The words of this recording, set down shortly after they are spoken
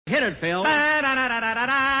Hit it, Phil.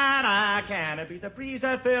 Da-da-da-da-da-da-da. Can it be the breeze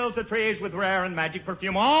that fills the trees with rare and magic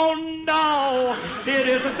perfume? Oh, no, it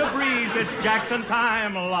isn't the breeze, it's Jackson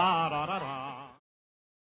time. La-da-da-da.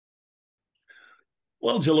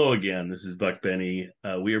 Well, hello again. This is Buck Benny.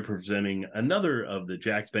 We are presenting another of the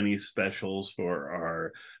Jack Benny specials for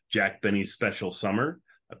our Jack Benny special summer.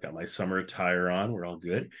 I've got my summer attire on. We're all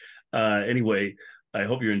good. Anyway, I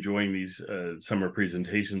hope you're enjoying these summer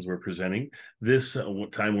presentations we're presenting. This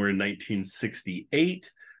time we're in 1968.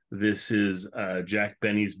 This is Jack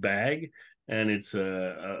Benny's Bag, and it's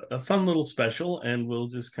a fun little special, and we'll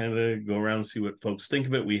just kind of go around and see what folks think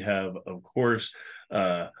of it. We have, of course,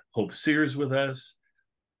 Hope Sears with us.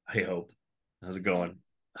 Hey, Hope. How's it going?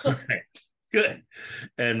 All right, good.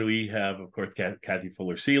 And we have, of course, Kathy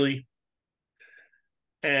Fuller-Seeley.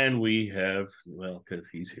 And we have, well, because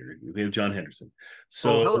he's here, we have John Henderson.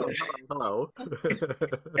 So, hello.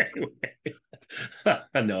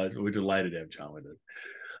 No, we're delighted to have John with us.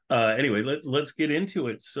 Anyway, let's get into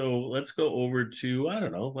it. So let's go over to, I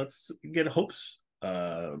don't know, let's get Hope's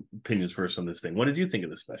opinions first on this thing. What did you think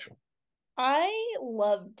of the special? I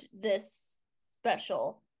loved this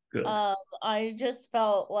special. Good. I just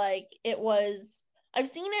felt like it was, I've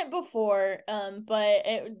seen it before, but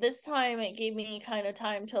this time it gave me kind of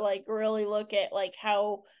time to like really look at like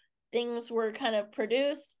how things were kind of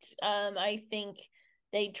produced. I think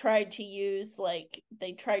they tried to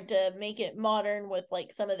make it modern with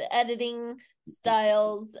like some of the editing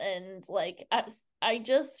styles, and like I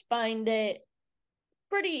just find it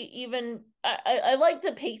pretty even. I like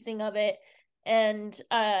the pacing of it, and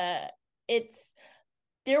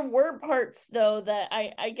there were parts, though, that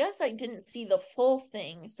I guess I didn't see the full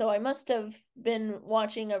thing, so I must have been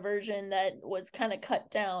watching a version that was kind of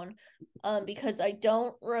cut down, because I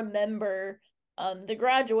don't remember the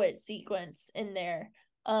graduate sequence in there.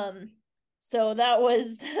 So that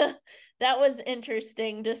was that was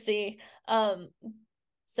interesting to see.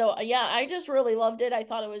 So yeah, I just really loved it. I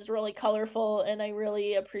thought it was really colorful, and I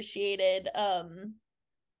really appreciated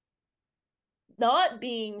not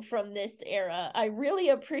being from this era. I really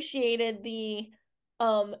appreciated the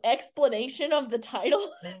explanation of the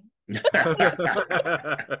title. Yeah.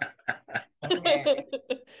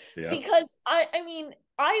 Because I mean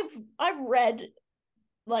I've read,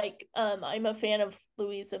 like, I'm a fan of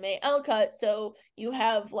Louisa May Alcott, so you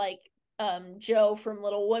have like Jo from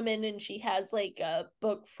Little Women, and she has like a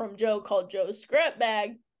book from Jo called Jo's Scrap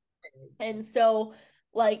Bag, and so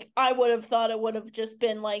like I would have thought it would have just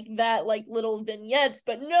been like that, like little vignettes,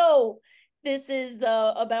 but no, this is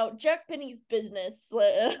about Jack Benny's business.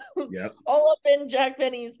 Yep. All up in Jack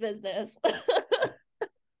Benny's business.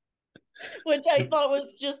 Which I thought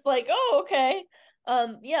was just like, oh, okay.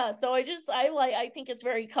 Yeah, so I think it's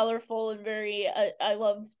very colorful and very I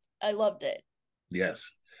loved it.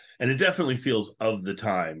 Yes. And it definitely feels of the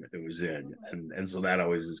time it was in. And so that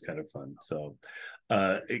always is kind of fun. So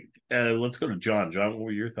let's go to John. John, what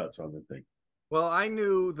were your thoughts on the thing? Well, I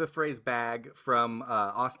knew the phrase bag from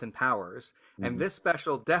Austin Powers, and this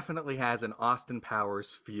special definitely has an Austin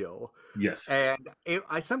Powers feel. Yes. And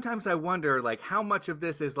sometimes I wonder, like, how much of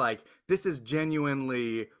this is like, this is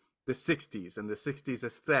genuinely the 60s and the 60s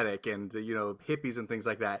aesthetic and, you know, hippies and things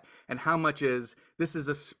like that, and how much this is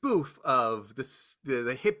a spoof of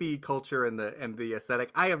the hippie culture and the aesthetic.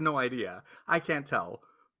 I have no idea. I can't tell,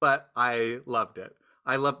 but I loved it.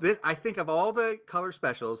 I love this. I think of all the color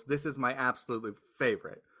specials, this is my absolute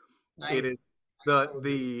favorite. It is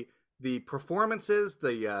the performances,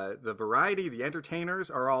 the variety, the entertainers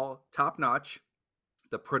are all top notch.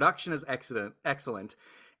 The production is excellent,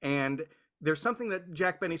 and there's something that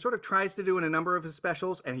Jack Benny sort of tries to do in a number of his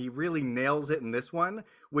specials, and he really nails it in this one,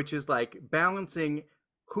 which is like balancing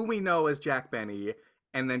who we know as Jack Benny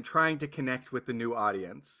and then trying to connect with the new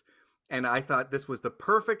audience. And I thought this was the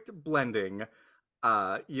perfect blending.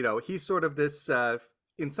 You know, he's sort of this,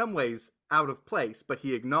 in some ways, out of place, but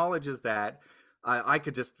he acknowledges that I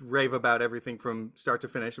could just rave about everything from start to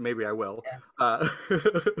finish, and maybe I will. Yeah.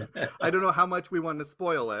 I don't know how much we want to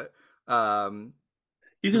spoil it.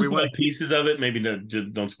 You can spoil pieces of it, maybe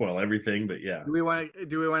don't spoil everything, but yeah. Do we want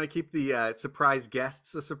to keep the surprise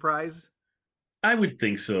guests a surprise? I would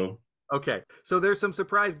think so. Okay, so there's some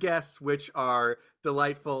surprise guests which are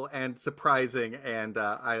delightful and surprising, and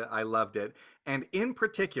I loved it. And in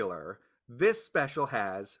particular, this special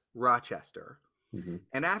has Rochester. Mm-hmm.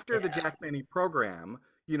 And after the Jack Benny program,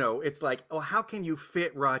 you know, it's like, oh, how can you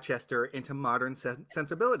fit Rochester into modern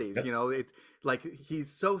sensibilities? You know, it's like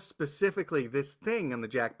he's so specifically this thing on the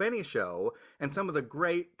Jack Benny show, and some of the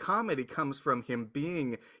great comedy comes from him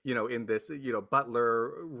being, you know, in this, you know,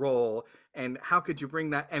 butler role. And how could you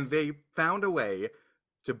bring that? And they found a way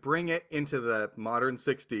to bring it into the modern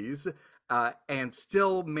 60s, and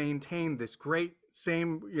still maintain this great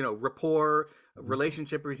same, rapport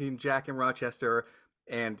relationship between Jack and Rochester,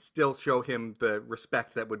 and still show him the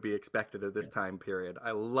respect that would be expected at this time period.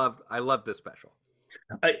 I love this special.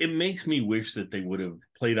 It makes me wish that they would have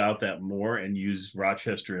played out that more and used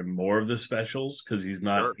Rochester in more of the specials, because he's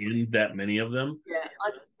not Sure. in that many of them. Yeah,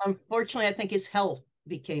 unfortunately, I think his health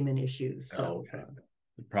became an issue. Oh, So okay.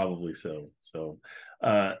 Probably so. So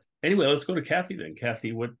anyway, let's go to Kathy then.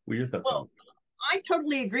 Kathy, what were your thoughts on? I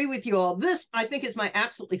totally agree with you all. This, I think, is my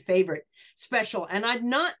absolutely favorite special, and I'd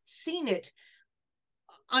not seen it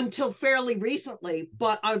until fairly recently,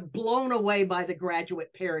 but I'm blown away by the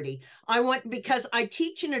Graduate parody. Because I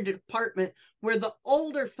teach in a department where the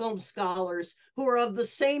older film scholars who are of the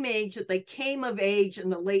same age that they came of age in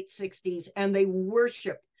the late 60s, and they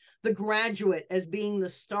worship the Graduate as being the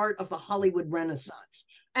start of the Hollywood Renaissance.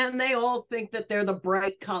 And they all think that they're the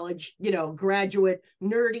bright college, graduate,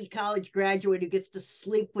 nerdy college graduate who gets to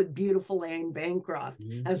sleep with beautiful Anne Bancroft,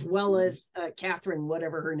 as well as Catherine,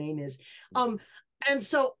 whatever her name is. And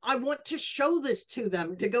so I want to show this to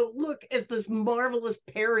them, to go, look at this marvelous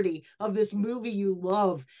parody of this movie you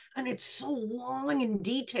love. And it's so long and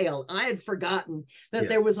detailed. I had forgotten that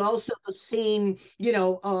there was also the scene,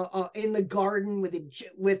 in the garden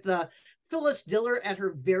with Phyllis Diller at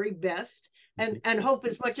her very best. And Hope,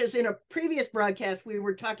 as much as in a previous broadcast, we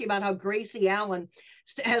were talking about how Gracie Allen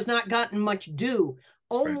has not gotten much due.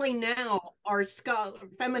 Only now are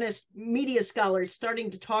feminist media scholars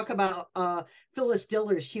starting to talk about Phyllis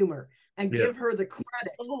Diller's humor and give her the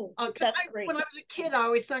credit. Oh, that's great. When I was a kid, I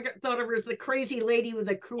always thought of her as the crazy lady with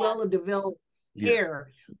the Cruella de Vil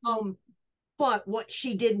hair. But what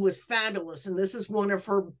she did was fabulous, and this is one of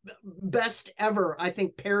her best ever, I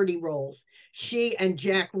think, parody roles. She and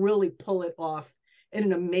Jack really pull it off in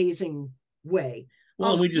an amazing way.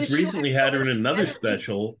 Well, we just recently had her in another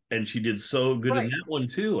special, and she did so good in that one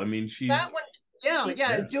too. I mean, that one,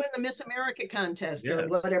 is doing the Miss America contest or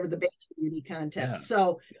whatever, the Baby Beauty contest.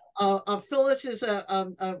 So, Phyllis is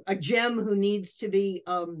a gem who needs to be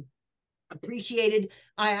appreciated.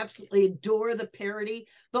 I absolutely adore the parody.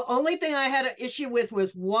 The only thing I had an issue with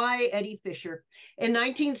was why Eddie Fisher in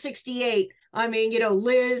 1968. I mean,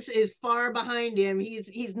 Liz is far behind him.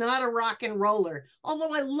 He's not a rock and roller.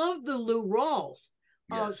 Although I love the Lou Rawls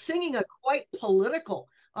singing a quite political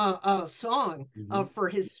song for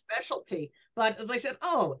his specialty. But as I said,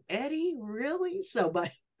 Eddie, really? So,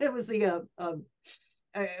 but it was the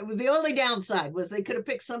only downside was they could have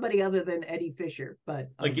picked somebody other than Eddie Fisher. But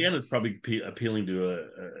again, it's probably appealing to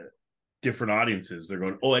different audiences. They're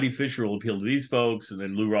going, Eddie Fisher will appeal to these folks, and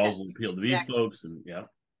then Lou Rawls will appeal to these folks, and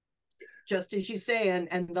just as you say,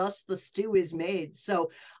 and thus the stew is made.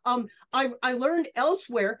 So I learned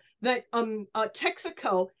elsewhere that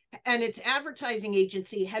Texaco and its advertising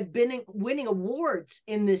agency had been winning awards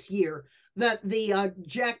in this year, that the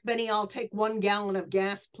Jack Benny, I'll take 1 gallon of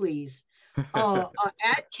gas, please,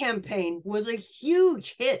 ad campaign was a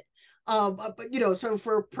huge hit. So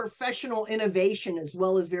for professional innovation as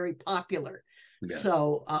well as very popular.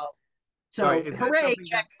 So hooray,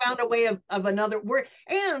 Jack found a way of another word.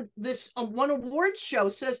 And this one awards show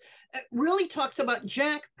really talks about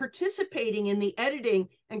Jack participating in the editing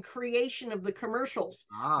and creation of the commercials,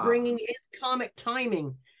 bringing his comic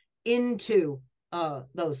timing into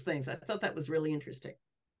those things. I thought that was really interesting.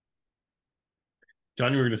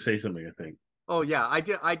 John, you were going to say something, I think. Oh yeah, I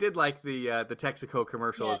did like the Texaco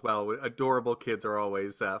commercial as well. Adorable kids are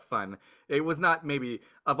always fun. It was not, maybe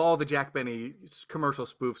of all the Jack Benny commercial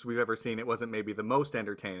spoofs we've ever seen, it wasn't maybe the most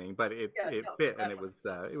entertaining, but it fit, and it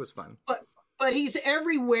was fun. But he's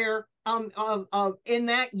everywhere. In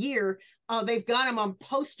that year, they've got him on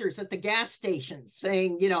posters at the gas stations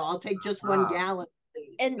saying, I'll take just 1 gallon,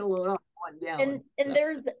 and fill it up 1 gallon. And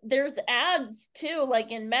there's ads too, like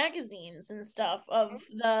in magazines and stuff of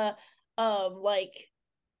the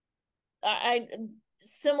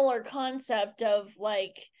similar concept of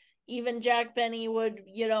like even Jack Benny would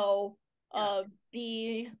love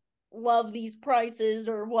these prices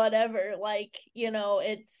or whatever,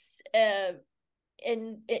 it's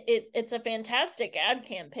and it's a fantastic ad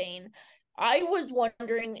campaign. I was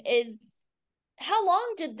wondering, how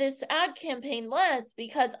long did this ad campaign last?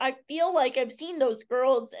 Because I feel like I've seen those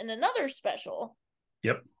girls in another special.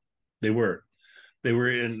 Yep, they were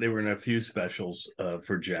in a few specials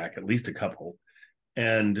for Jack, at least a couple.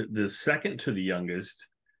 And the second to the youngest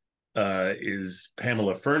is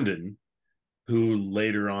Pamela Ferndon, who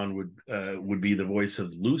later on would be the voice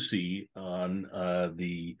of Lucy on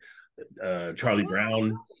the Charlie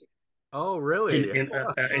Brown Oh, really? And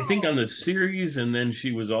I think on the series, and then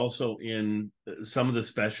she was also in some of the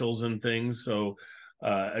specials and things. So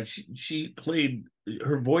she played,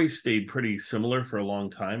 her voice stayed pretty similar for a long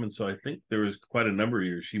time, and so I think there was quite a number of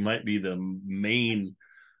years. She might be the main.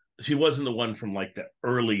 She wasn't the one from like the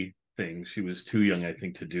early things. She was too young, I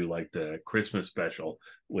think, to do like the Christmas special,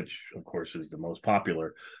 which of course is the most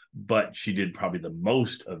popular. But she did probably the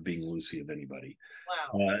most of being Lucy of anybody.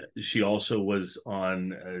 Wow. She also was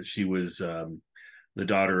on. She was the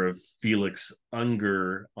daughter of Felix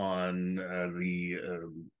Unger on the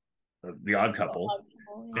Odd Couple,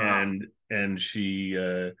 Yeah. and she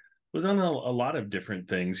was on a lot of different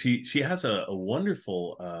things. She has a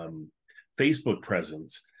wonderful Facebook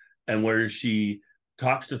presence, and where she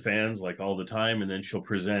talks to fans like all the time, and then she'll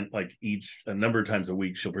present like a number of times a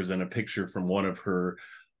week. She'll present a picture from one of her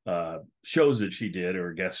shows that she did, or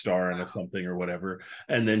a guest star in something or whatever,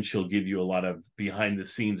 and then she'll give you a lot of behind the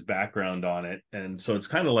scenes background on it. And so it's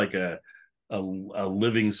kind of like a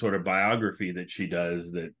living sort of biography that she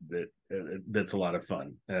does that's a lot of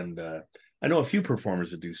fun. And I know a few performers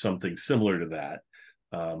that do something similar to that.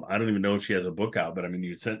 I don't even know if she has a book out, but I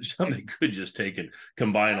mean, somebody could just take and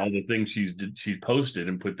combine all the things she's posted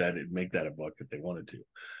and make that a book if they wanted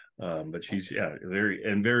to. But she's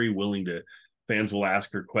very willing to. Fans will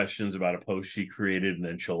ask her questions about a post she created, and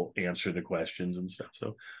then she'll answer the questions and stuff.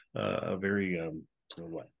 So a very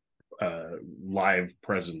live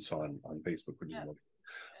presence on Facebook.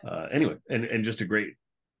 Anyway, and just a great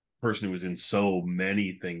person who was in so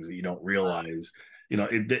many things that you don't realize. You know,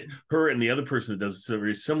 her and the other person that does a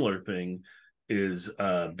very similar thing is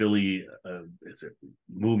Billy. Is it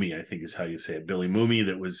Mooney? I think is how you say it. Billy Mooney,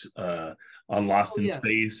 that was on Lost in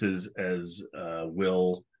Space as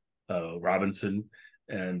Will Robinson,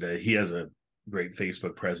 and he has a great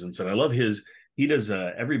Facebook presence. And I love he does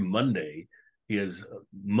every Monday. He has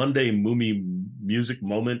Monday Moomy Music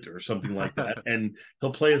Moment or something like that, and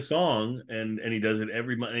he'll play a song, and he does it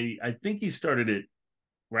every month. I think he started it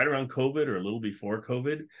right around COVID or a little before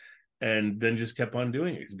COVID, and then just kept on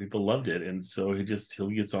doing it because people loved it. And so he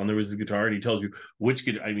gets on there with his guitar, and he tells you which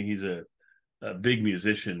guitar. I mean, he's a big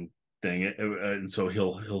musician thing, and so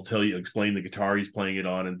he'll explain the guitar he's playing it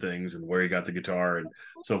on and things, and where he got the guitar and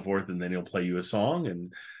so forth, and then he'll play you a song,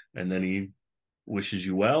 and then he wishes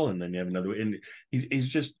you well, and then you have another. And he's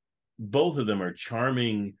just, both of them are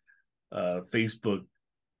charming Facebook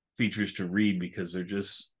features to read, because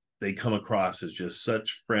they come across as just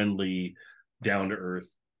such friendly, down to earth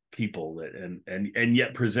people that and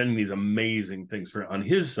yet presenting these amazing things on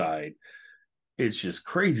his side. It's just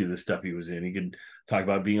crazy the stuff he was in. He could talk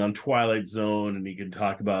about being on Twilight Zone, and he could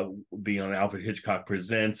talk about being on Alfred Hitchcock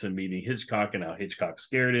Presents and meeting Hitchcock and how Hitchcock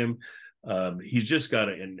scared him. He's just got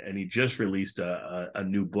and he just released a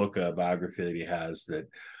new book, a biography that he has that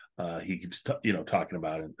he keeps talking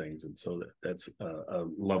about and things, and so that's a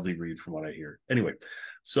lovely read from what I hear. Anyway,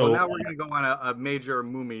 so well, now we're going to go on a major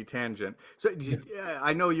Moomy tangent. So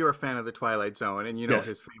I know you're a fan of the Twilight Zone, and you know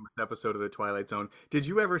his famous episode of the Twilight Zone. Did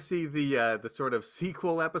you ever see the sort of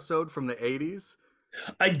sequel episode from the 80s?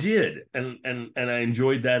 I did, and I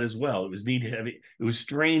enjoyed that as well. It was neat having. It was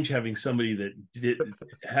strange having somebody that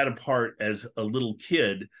had a part as a little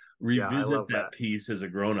kid revisit that piece as a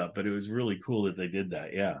grown up. But it was really cool that they did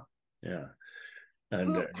that. Yeah.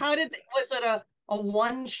 And was it a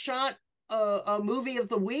one shot a movie of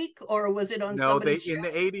the week, or was it on? No, in the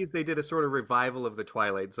 80s they did a sort of revival of the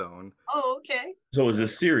Twilight Zone. Oh, okay. So it was a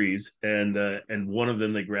series, and one of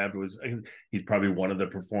them they grabbed he's probably one of the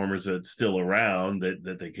performers that's still around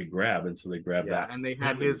that they could grab, and so they grabbed that. And they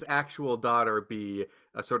had his actual daughter be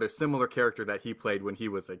a sort of similar character that he played when he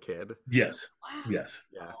was a kid. Yes. Wow. Yes.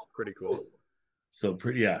 Yeah, pretty cool. So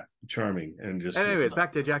charming, and just. And anyways,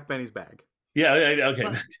 back to Jack Benny's Bag. Yeah.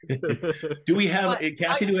 Okay. Do we have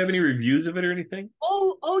Kathy? Do we have any reviews of it or anything?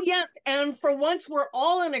 Oh yes. And for once, we're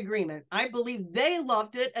all in agreement. I believe they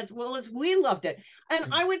loved it as well as we loved it. And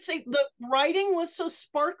I would say the writing was so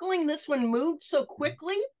sparkling. This one moved so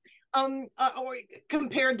quickly, or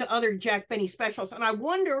compared to other Jack Benny specials. And I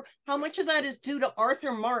wonder how much of that is due to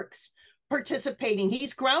Arthur Marks participating.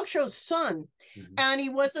 He's Groucho's son. Mm-hmm. And he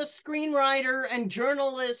was a screenwriter and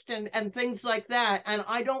journalist and things like that. And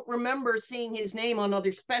I don't remember seeing his name on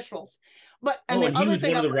other specials. But he was one of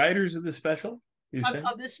the writers of the special?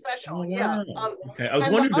 Of this special, wow. Yeah. Okay, I was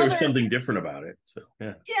wondering if there was something different about it. So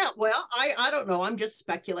yeah. Yeah, well, I don't know. I'm just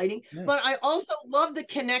speculating. Yeah. But I also love the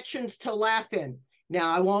connections to Laugh-In. Now,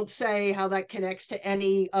 I won't say how that connects to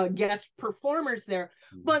any guest performers there,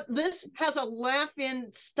 but this has a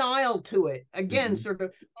Laugh-In style to it. Again, sort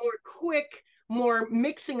of more quick, more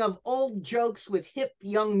mixing of old jokes with hip,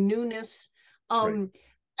 young newness.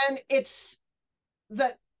 And it's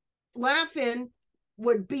that Laugh-In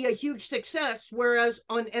would be a huge success, whereas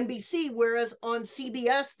on NBC, whereas on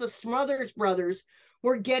CBS, the Smothers Brothers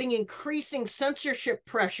were getting increasing censorship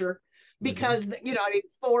pressure because, you know,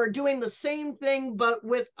 for doing the same thing, but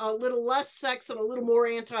with a little less sex and a little more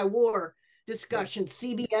anti-war discussion.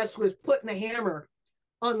 CBS was putting the hammer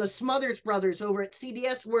on the Smothers Brothers over at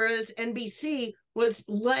CBS, whereas NBC was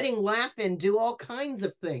letting Laugh-In do all kinds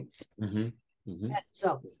of things.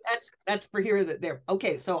 So that's for here that there.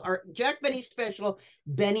 Okay, so our Jack Benny special,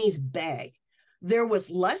 Benny's Bag. There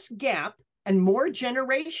was less gap and more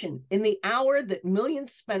generation in the hour that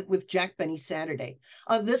millions spent with Jack Benny Saturday.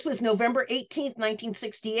 This was November 18th,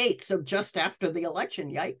 1968, so just after the election,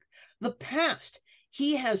 yike. The past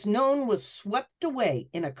he has known was swept away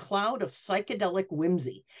in a cloud of psychedelic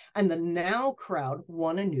whimsy, and the now crowd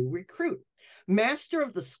won a new recruit. Master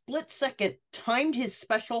of the split second timed his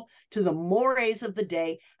special to the mores of the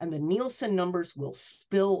day, and the Nielsen numbers will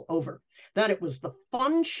spill over. That it was the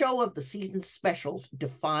fun show of the season's specials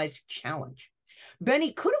defies challenge.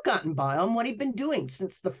 Benny could have gotten by on what he'd been doing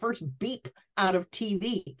since the first beep out of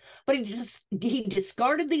TV, but he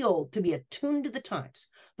discarded the old to be attuned to the times.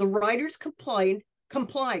 The writers comply,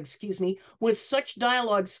 with such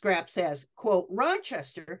dialogue scraps as, quote,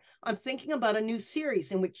 Rochester, I'm thinking about a new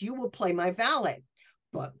series in which you will play my valet.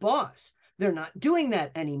 But boss, they're not doing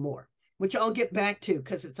that anymore, which I'll get back to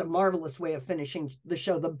because it's a marvelous way of finishing the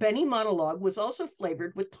show. The Benny monologue was also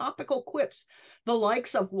flavored with topical quips, the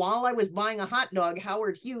likes of, while I was buying a hot dog,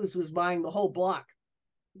 Howard Hughes was buying the whole block,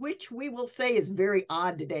 which we will say is very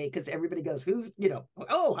odd today because everybody goes, who's, you know,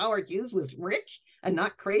 oh, Howard Hughes was rich and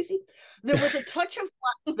not crazy. There was a touch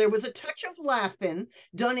of Laugh-In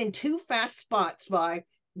done in two fast spots by,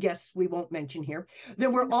 yes, we won't mention here.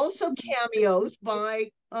 There were also cameos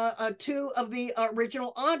by two of the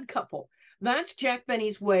original Odd Couple. That's Jack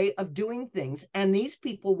Benny's way of doing things, and these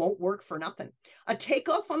people won't work for nothing. A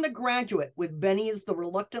takeoff on The Graduate with Benny as the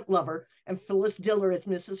reluctant lover and Phyllis Diller as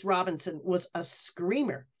Mrs. Robinson was a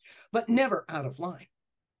screamer, but never out of line.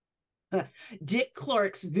 Dick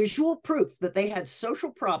Clark's visual proof that they had social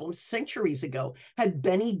problems centuries ago had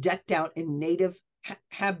Benny decked out in native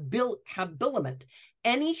habiliment.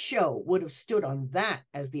 Any show would have stood on that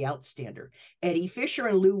as the outstander. Eddie Fisher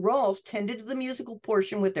and Lou Rawls tended to the musical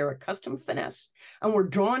portion with their accustomed finesse and were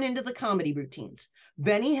drawn into the comedy routines.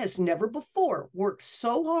 Benny has never before worked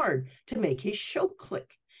so hard to make his show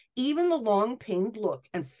click. Even the long pained look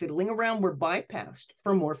and fiddling around were bypassed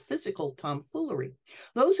for more physical tomfoolery.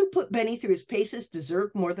 Those who put Benny through his paces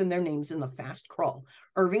deserved more than their names in the fast crawl.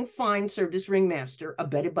 Irving Fine served as ringmaster,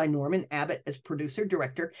 abetted by Norman Abbott as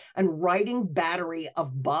producer-director, and writing battery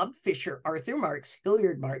of Bob Fisher, Arthur Marks,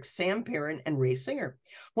 Hilliard Marks, Sam Perrin, and Ray Singer.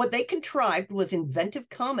 What they contrived was inventive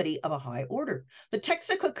comedy of a high order. The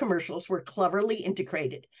Texaco commercials were cleverly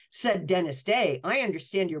integrated. Said Dennis Day, I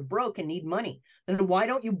understand you're broke and need money. Then why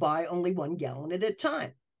don't you buy only 1 gallon at a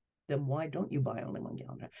time? Then why don't you buy only 1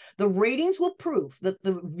 gallon? The ratings will prove that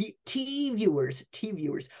the T viewers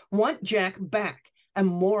want Jack back, and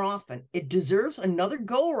more often. It deserves another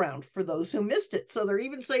go around for those who missed it. So they're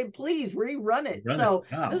even saying, please rerun it. Wow.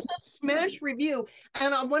 This is a smash review.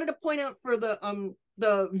 And I wanted to point out for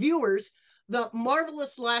the viewers, the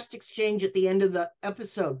marvelous last exchange at the end of the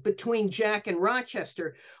episode between Jack and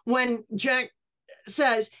Rochester, when Jack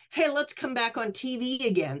says, hey, let's come back on TV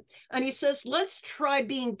again. And he says, let's try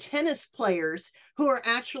being tennis players who are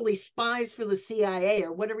actually spies for the CIA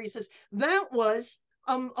or whatever he says. That was,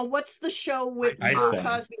 what's the show with Bill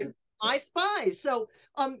Cosby? I Spy. So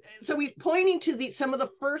he's pointing to some of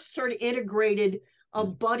the first sort of integrated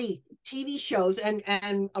buddy TV shows,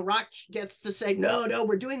 and Rock gets to say, no,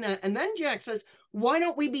 we're doing that. And then Jack says, why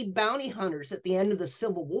don't we be bounty hunters at the end of the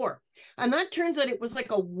Civil War? And that turns out it was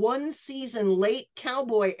like a 1-season late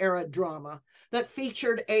cowboy era drama that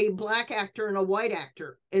featured a black actor and a white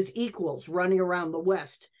actor as equals running around the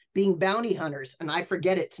West being bounty hunters. And I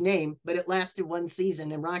forget its name, but it lasted 1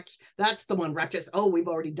 season. And that's the one Rock says, oh, we've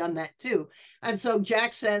already done that too. And so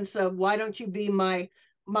Jack says, why don't you be my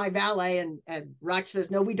valet? And Rock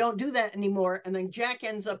says, no, we don't do that anymore. And then Jack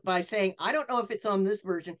ends up by saying, I don't know if it's on this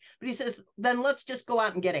version, but he says, then let's just go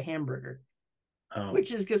out and get a hamburger,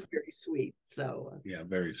 which is just very sweet. So yeah,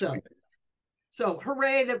 very sweet. So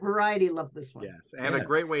hooray that Variety loved this one. Yes, and a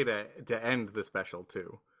great way to end the special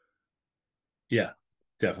too. Yeah,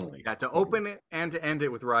 definitely. Yeah, to open it and to end it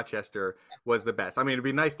with Rochester was the best. I mean, it'd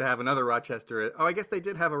be nice to have another Rochester. Oh, I guess they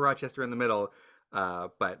did have a Rochester in the middle,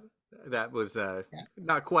 but that was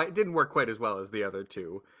not quite, didn't work quite as well as the other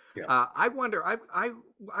two. Yeah. I wonder,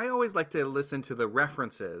 I always like to listen to the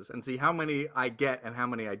references and see how many I get and how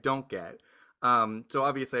many I don't get. So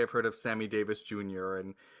obviously I've heard of Sammy Davis Jr.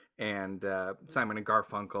 and Simon and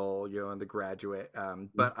Garfunkel, and The Graduate.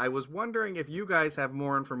 But I was wondering if you guys have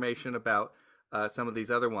more information about some of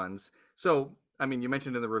these other ones. So, I mean, you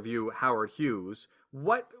mentioned in the review Howard Hughes.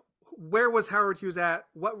 Where was Howard Hughes at?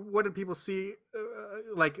 What did people see?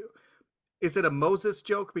 Like, is it a Moses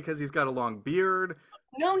joke because he's got a long beard?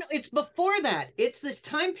 No, it's before that. It's this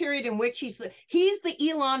time period in which he's the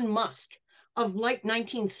Elon Musk of like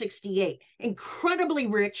 1968. Incredibly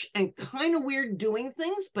rich and kind of weird doing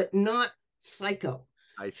things, but not psycho.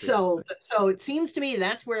 I see. So it seems to me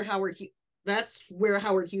that's where Howard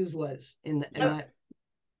Hughes was in that.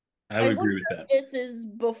 I would agree with that. This is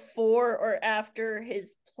before or after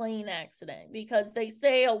his plane accident, because they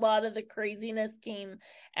say a lot of the craziness came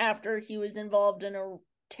after he was involved in a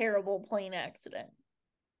terrible plane accident.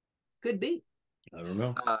 Could be. I don't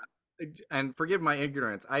know. And forgive my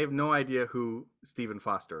ignorance, I have no idea who Stephen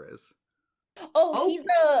Foster is.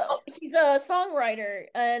 He's a songwriter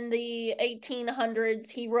in the 1800s.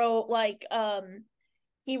 He wrote like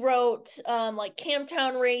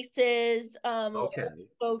Camptown Races, Okay.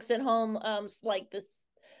 Folks at Home, like this,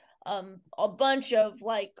 a bunch of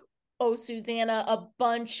like Oh Susanna, a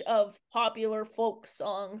bunch of popular folk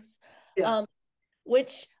songs,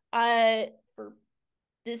 which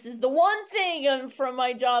this is the one thing from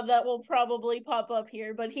my job that will probably pop up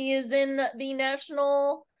here, but he is in the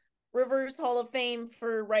National Rivers Hall of Fame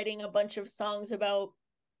for writing a bunch of songs about,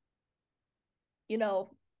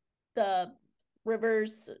 the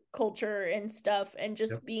rivers culture and stuff, and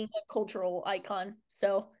just being a cultural icon.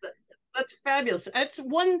 So that's fabulous. That's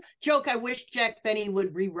one joke I wish Jack Benny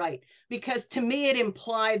would rewrite, because to me it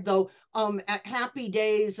implied, though, at Happy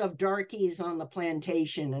Days of Darkies on the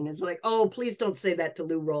Plantation, and it's like, oh, please don't say that to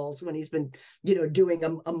Lou Rawls when he's been doing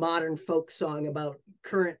a modern folk song about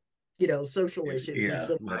current social issues. Yeah,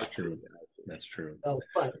 that's true. That's true. So,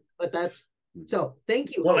 but that's so.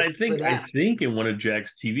 Thank you. Well, I think in one of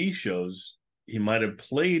Jack's TV shows he might have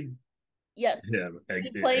played. Yes, he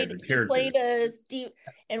played a Steve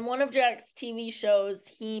in one of Jack's TV shows.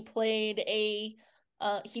 He played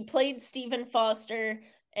Stephen Foster,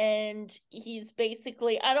 and he's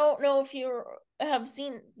basically, I don't know if you have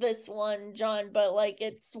seen this one, John, but like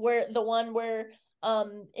it's where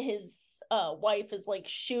his wife is like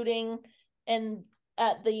shooting and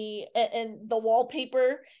at the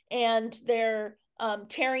wallpaper, and they're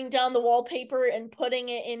tearing down the wallpaper and putting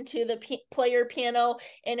it into the player piano,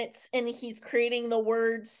 and he's creating the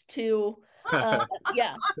words to Wow.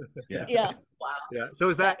 So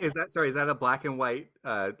is that a black and white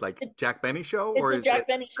like Jack Benny show, or it's a Jack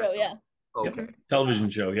Benny show? Yeah. Okay. Television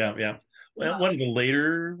show. Yeah. Well, one of the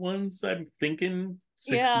later ones, I'm thinking.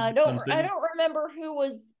 I don't remember who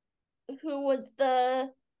was the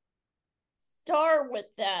star with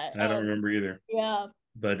that. I don't remember either. Yeah.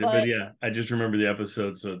 But yeah, I just remember the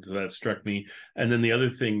episode, so that struck me. And then the other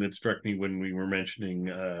thing that struck me when we were mentioning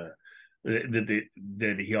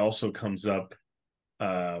that he also comes up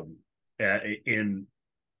in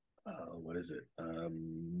what is it?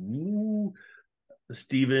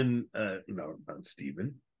 Stephen? No, not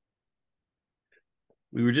Stephen.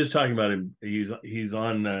 We were just talking about him. He's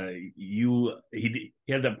on he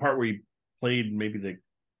had that part where he played maybe the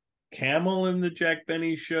camel in the Jack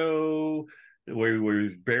Benny show, where he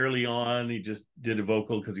was barely on. He just did a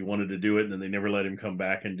vocal because he wanted to do it, and then they never let him come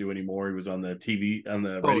back and do any more. He was on the TV on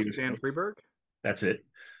the radio Stan show. Freberg. That's it.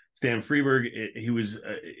 Stan Freberg.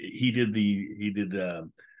 He did the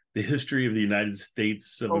history of the United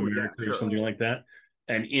States of America or something like that.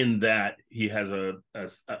 And in that, he has a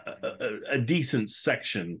decent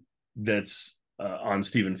section that's on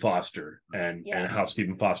Stephen Foster and how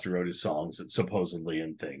Stephen Foster wrote his songs, supposedly,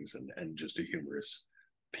 and things, and just a humorous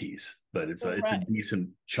piece. But it's a decent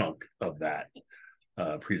chunk of that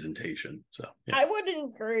presentation. So I would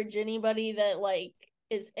encourage anybody that like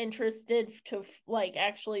is interested to like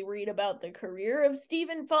actually read about the career of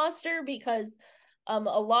Stephen Foster, because a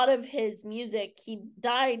lot of his music, he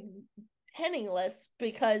died penniless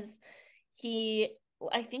because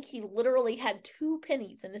I think he literally had 2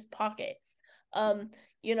 pennies in his pocket.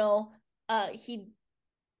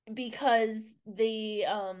 Because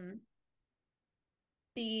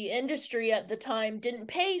the industry at the time didn't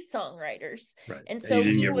pay songwriters, right, and so he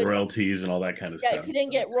didn't get royalties and all that kind of stuff. He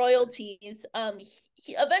didn't get royalties.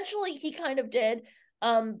 He eventually kind of did,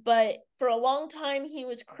 but for a long time he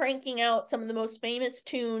was cranking out some of the most famous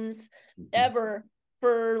tunes ever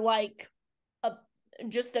for like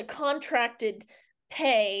just a contracted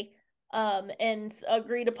pay, and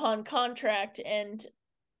agreed upon contract, and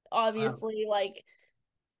obviously like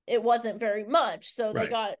it wasn't very much, so they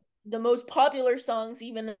got the most popular songs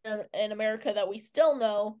even in America that we still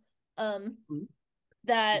know.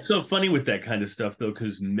 That It's so funny with that kind of stuff though,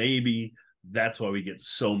 because maybe that's why we get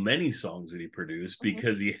so many songs that he produced,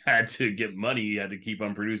 because he had to get money, he had to keep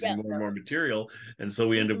on producing more and more material, and so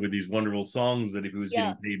we end up with these wonderful songs that if he was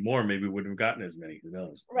getting paid more, maybe we wouldn't have gotten as many. Who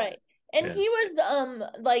knows? Right. And he was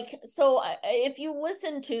like, so if you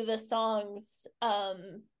listen to the songs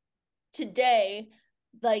today,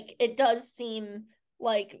 like it does seem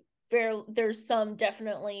like there's some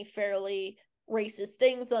definitely fairly racist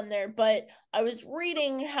things on there, but I was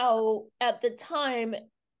reading how at the time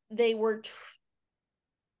they were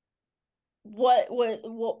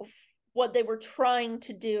what they were trying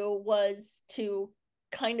to do was to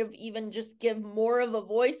kind of even just give more of a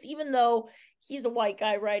voice, even though he's a white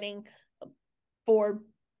guy writing for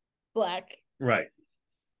black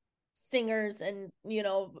singers, and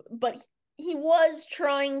but he was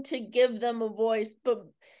trying to give them a voice, but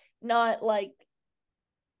not like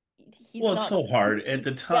it's so hard at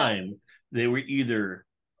the time. They were either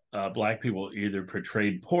black people either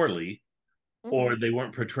portrayed poorly or they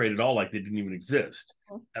weren't portrayed at all, like they didn't even exist.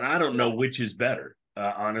 And I don't know which is better,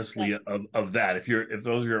 honestly, of that. If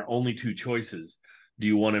those are your only two choices, do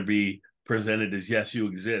you want to be presented as, yes, you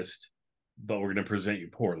exist, but we're going to present you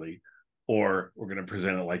poorly, or we're going to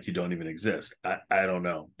present it like you don't even exist? I don't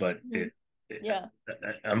know, but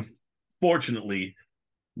unfortunately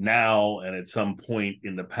now and at some point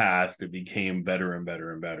in the past it became better and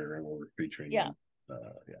better and better, and we're featuring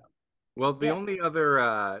Well, the only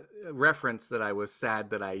other reference that I was sad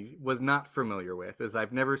that I was not familiar with is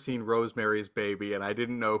I've never seen Rosemary's Baby, and I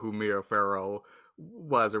didn't know who Mia Farrow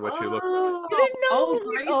was or what she looked like. You didn't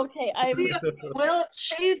know? Okay, well,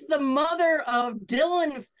 she's the mother of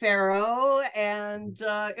Dylan Farrow, and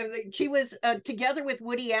she was together with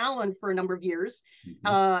Woody Allen for a number of years,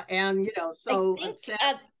 and so I think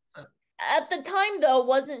at the time though,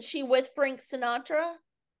 wasn't she with Frank Sinatra?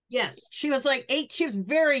 Yes, she was like 8. She was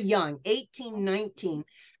very young, 18, 19.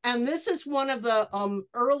 And this is one of the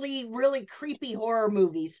early, really creepy horror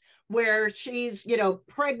movies where she's,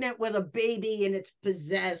 pregnant with a baby and it's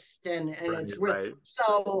possessed and it's real.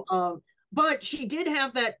 So, but she did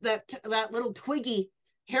have that little twiggy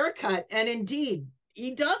haircut, and indeed,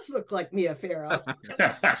 he does look like Mia Farrow.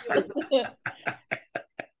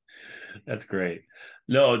 That's great.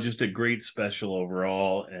 No, just a great special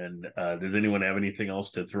overall. And does anyone have anything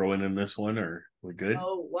else to throw in this one, or we're good?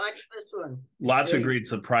 Oh, watch this one. Lots of great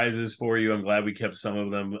surprises for you. I'm glad we kept some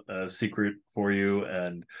of them secret for you.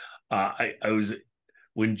 And I was,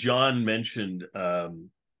 when John mentioned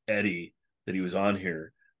Eddie, that he was on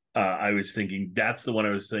here, I was thinking that's the one I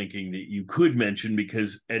was thinking that you could mention,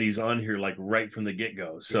 because Eddie's on here like right from the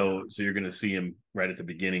get-go. So you're going to see him right at the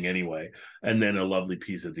beginning anyway. And then a lovely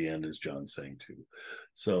piece at the end, as John's saying too.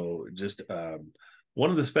 So just one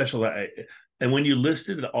of the special, and when you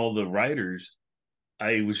listed all the writers,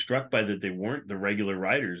 I was struck by that they weren't the regular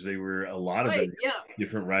writers. They were a lot of them,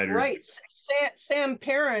 different writers. Right. Sam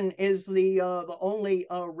Perrin is the only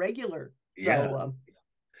regular. So,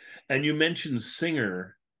 and you mentioned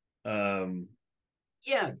Singer.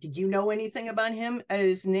 Did you know anything about him?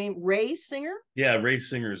 His name, Ray Singer? Yeah, Ray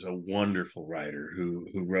Singer is a wonderful writer who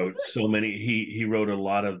wrote so many. He wrote a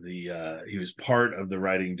lot of the. He was part of the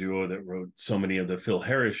writing duo that wrote so many of the Phil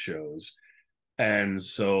Harris shows, and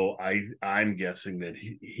so I'm guessing that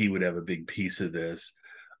he would have a big piece of this.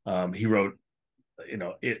 He wrote,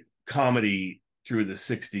 comedy through the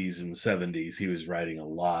 60s and 70s. He was writing a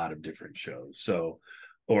lot of different shows. So,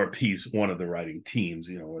 or a piece, one of the writing teams,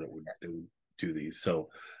 that would do these. So,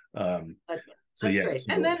 that's great.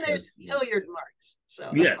 And then there's Hilliard Marks.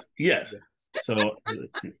 So yes. So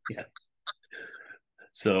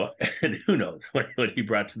So, and who knows what he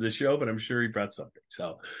brought to the show, but I'm sure he brought something.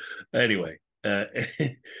 So, anyway,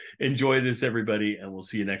 enjoy this, everybody, and we'll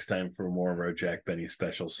see you next time for more of our Jack Benny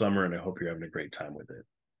special summer. And I hope you're having a great time with it.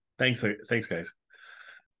 Thanks, guys.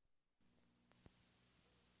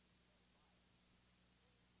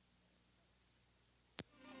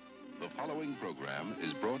 The following program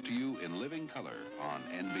is brought to you in living color on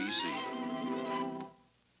NBC.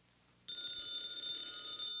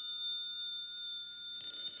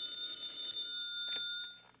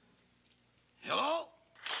 Hello?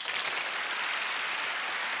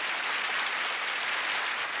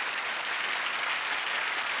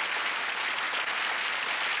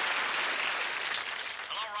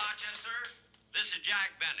 Hello, Rochester. This is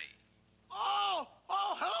Jack Benny. Oh,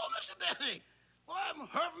 hello, Mr. Benny. Well, I haven't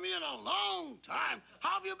heard from you in a long time.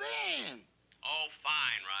 How have you been? Oh,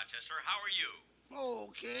 fine, Rochester. How are you?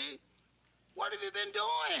 Okay. What have you been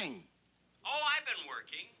doing? Oh, I've been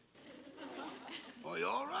working. Are you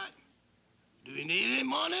all right? Do you need any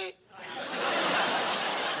money?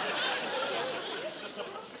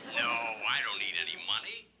 No, I don't need any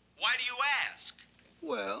money. Why do you ask?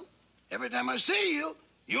 Well, every time I see you,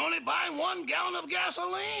 you only buy 1 gallon of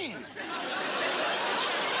gasoline.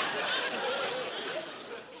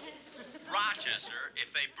 Rochester,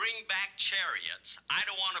 if they bring back chariots, I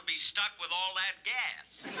don't want to be stuck with all that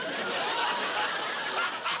gas.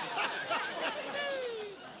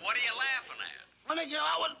 What are you laughing at? When they get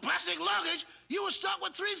out with plastic luggage, you were stuck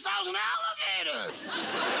with 3,000 alligators.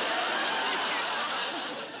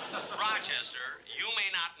 Rochester, you may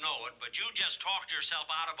not know it, but you just talked yourself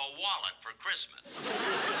out of a wallet for Christmas.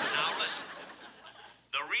 Now listen.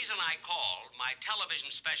 The reason I called, my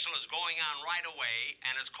television special is going on right away,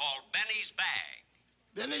 and it's called Benny's Bag.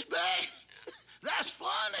 Benny's bag? That's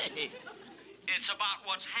funny. It's about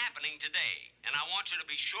what's happening today, and I want you to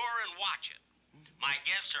be sure and watch it. My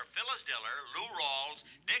guests are Phyllis Diller, Lou Rawls,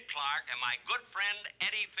 Dick Clark, and my good friend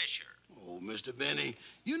Eddie Fisher. Oh, Mr. Benny,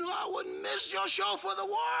 you know I wouldn't miss your show for the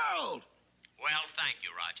world. Well, thank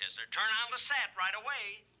you, Rochester. Turn on the set right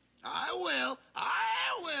away. I will.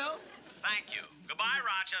 I will. Thank you. Goodbye,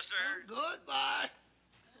 Rochester. Goodbye.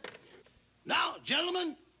 Now,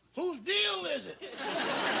 gentlemen, whose deal is it?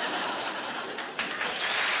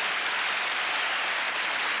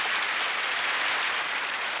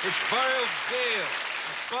 It's Burl's deal.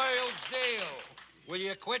 It's Burl's deal. Will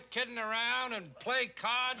you quit kidding around and play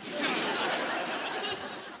cards?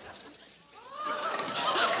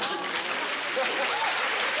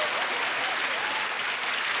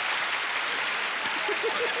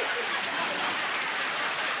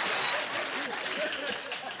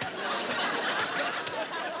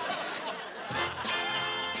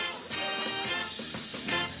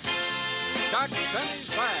 Jack Benny's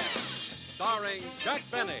Bag, starring Jack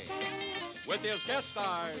Benny, with his guest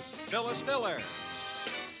stars Phyllis Diller,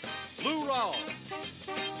 Lou Rawls,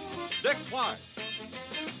 Dick Clark,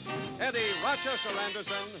 Eddie Rochester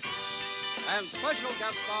Anderson, and special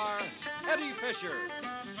guest star Eddie Fisher.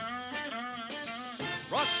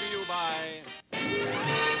 Brought to you by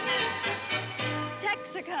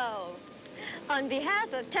Texaco. On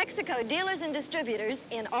behalf of Texaco dealers and distributors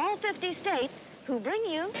in all 50 states, who bring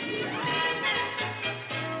you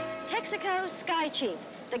Texaco Sky Cheap,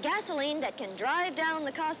 the gasoline that can drive down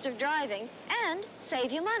the cost of driving and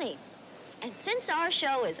save you money. And since our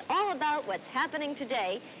show is all about what's happening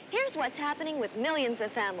today, here's what's happening with millions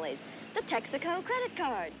of families: the Texaco credit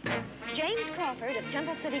card. James Crawford of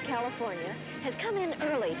Temple City, California, has come in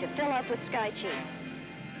early to fill up with Sky Cheap.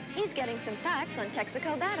 He's getting some facts on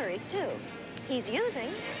Texaco batteries, too. He's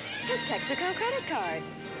using his Texaco credit card.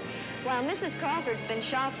 While Mrs. Crawford's been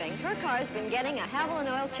shopping, her car's been getting a Haviland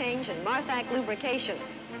oil change and Marthac lubrication.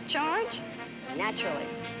 Charge? Naturally.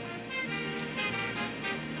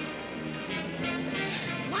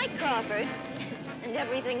 Mike Crawford, and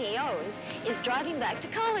everything he owns, is driving back to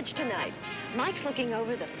college tonight. Mike's looking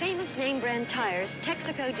over the famous name brand tires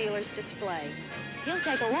Texaco dealers display. He'll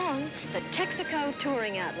take along the Texaco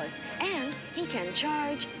Touring Atlas, and he can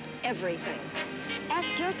charge everything.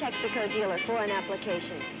 Ask your Texaco dealer for an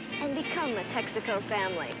application and become a Texaco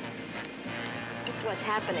family. It's what's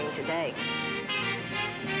happening today.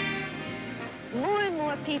 More and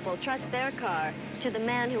more people trust their car to the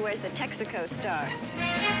man who wears the Texaco star.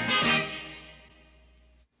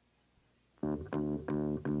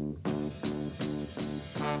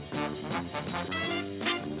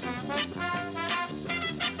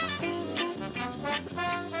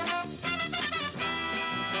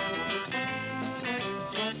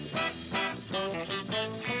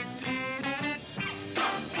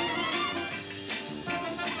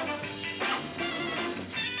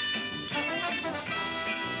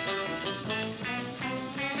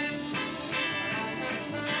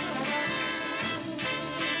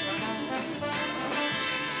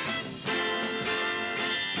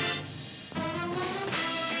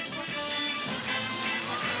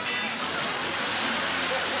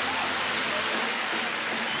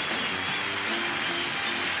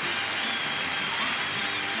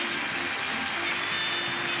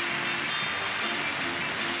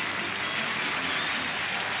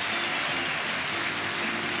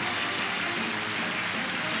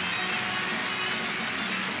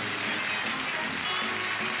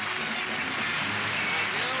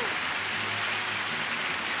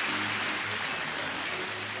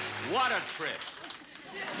 What a trip.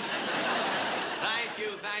 Thank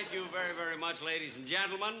you very, very much, ladies and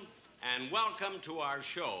gentlemen, and welcome to our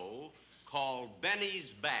show called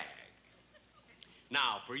Benny's Bag.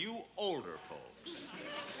 Now, for you older folks,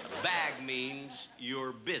 bag means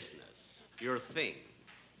your business, your thing.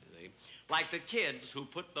 see? Like the kids who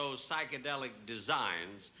put those psychedelic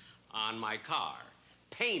designs on my car.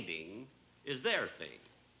 Painting is their thing.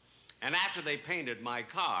 And after they painted my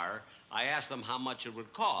car, I asked them how much it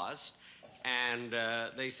would cost, and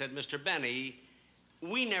they said, Mr. Benny,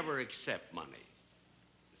 we never accept money.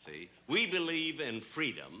 See, we believe in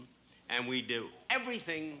freedom, and we do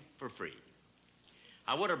everything for free.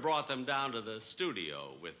 I would have brought them down to the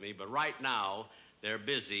studio with me, but right now, they're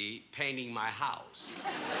busy painting my house.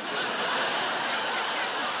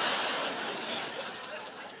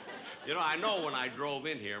 You know, I know when I drove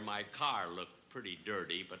in here, my car looked pretty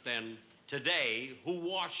dirty, but then today, who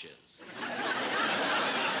washes?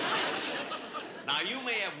 Now, you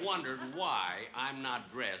may have wondered why I'm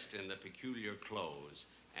not dressed in the peculiar clothes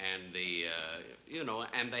and the,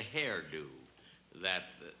 and the hairdo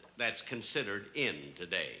that's considered in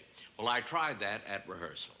today. Well, I tried that at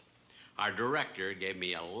rehearsal. Our director gave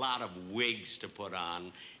me a lot of wigs to put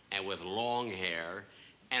on and with long hair,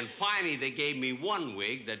 and finally they gave me one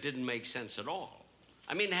wig that didn't make sense at all.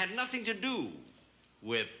 I mean, it had nothing to do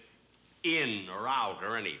with in or out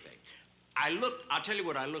or anything. I'll tell you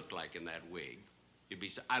what I looked like in that wig.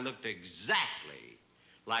 I looked exactly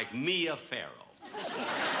like Mia Farrow.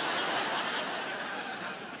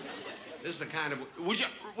 This is the kind of, would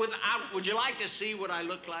you like to see what I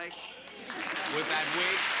look like with that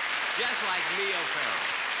wig? Just like Mia Farrow.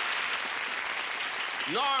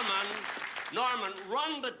 Norman,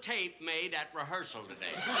 run the tape made at rehearsal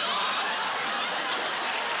today.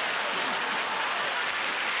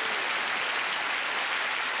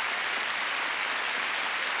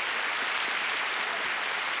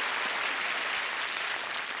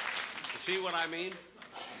 See what I mean?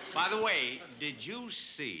 By the way, did you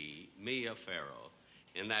see Mia Farrow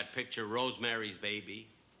in that picture, Rosemary's Baby?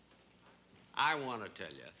 I want to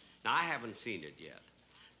tell you. Now, I haven't seen it yet,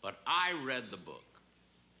 but I read the book,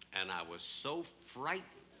 and I was so frightened.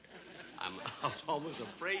 I was almost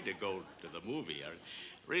afraid to go to the movie.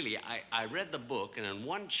 Really, I read the book, and in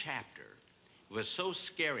one chapter, it was so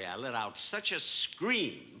scary, I let out such a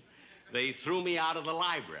scream, they threw me out of the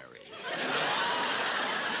library.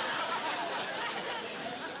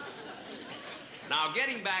 Now,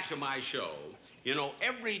 getting back to my show, you know,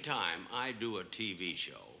 every time I do a TV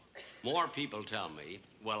show, more people tell me,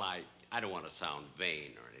 well, I don't want to sound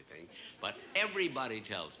vain or anything, but everybody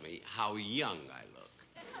tells me how young I look,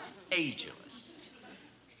 ageless.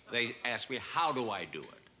 They ask me, how do I do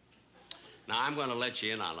it? Now, I'm going to let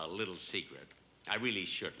you in on a little secret. I really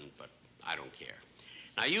shouldn't, but I don't care.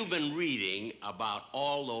 Now, you've been reading about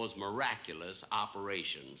all those miraculous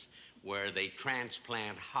operations where they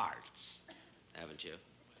transplant hearts, haven't you?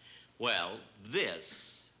 Well,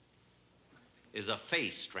 this is a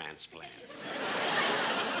face transplant.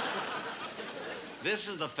 This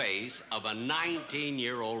is the face of a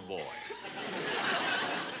 19-year-old boy.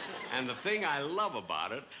 And the thing I love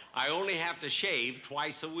about it, I only have to shave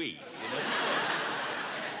twice a week, you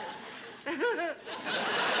know?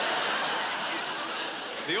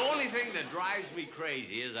 The only thing that drives me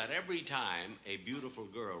crazy is that every time a beautiful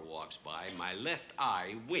girl walks by, my left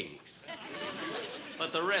eye winks.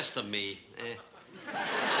 But the rest of me,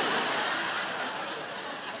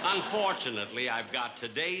 Unfortunately, I've got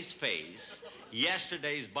today's face,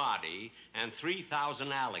 yesterday's body, and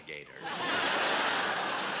 3,000 alligators.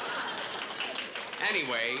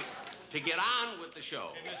 Anyway, to get on with the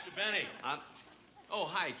show. Hey, Mr. Benny. Oh,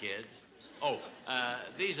 hi, kids. Oh,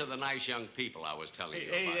 these are the nice young people I was telling you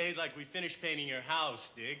about. Hey, like we finished painting your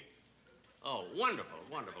house, Dig. Oh, wonderful,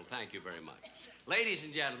 wonderful. Thank you very much. Ladies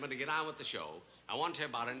and gentlemen, to get on with the show, I want to tell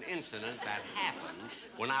you about an incident that happened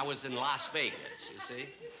when I was in Las Vegas, you see?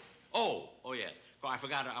 Oh, yes. I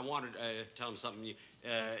forgot, I wanted to tell them something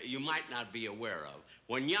you might not be aware of.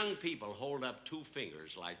 When young people hold up two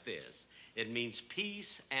fingers like this, it means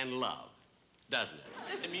peace and love, doesn't it?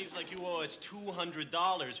 It means like you owe us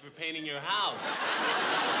 $200 for painting your house.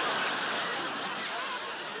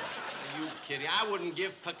 Are you kidding? I wouldn't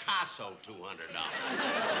give Picasso $200.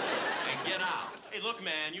 And get out. Hey, look,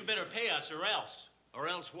 man, you better pay us or else. Or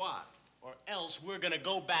else what? Or else we're gonna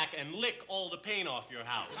go back and lick all the paint off your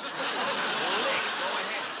house. Well, lick, go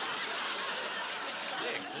ahead.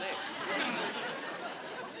 Lick.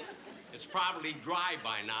 It's probably dry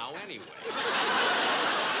by now anyway. Now,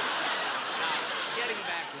 getting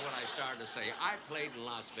back to what I started to say, I played in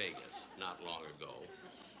Las Vegas not long ago,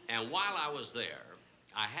 and while I was there,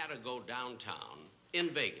 I had to go downtown, in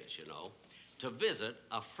Vegas, you know, to visit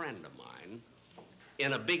a friend of mine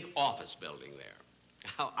in a big office building there.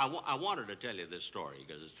 I wanted to tell you this story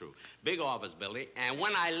because it's true. Big office building, and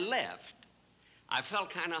when I left, I felt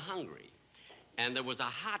kind of hungry. and there was a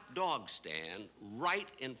hot dog stand right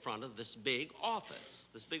in front of this big office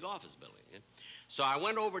building. Yeah? So I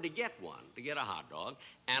went over to get one, to get a hot dog,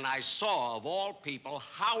 and I saw, of all people,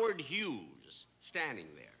 Howard Hughes standing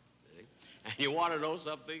there. See? And you want to know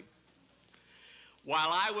something? While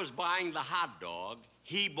I was buying the hot dog,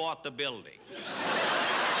 he bought the building.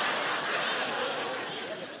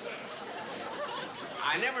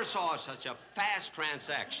 I never saw such a fast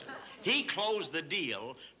transaction. He closed the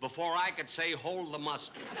deal before I could say, hold the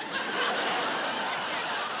mustard.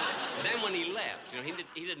 Then when he left,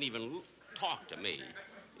 he didn't even talk to me.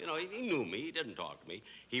 He knew me. He didn't talk to me.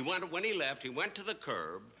 When he left, he went to the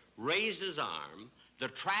curb, raised his arm, the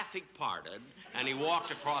traffic parted, and he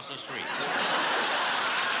walked across the street.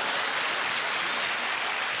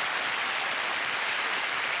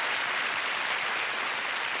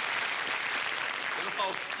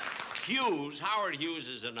 Howard Hughes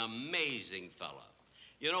is an amazing fella.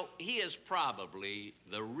 He is probably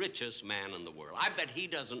the richest man in the world. I bet he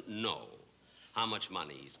doesn't know how much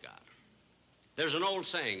money he's got. There's an old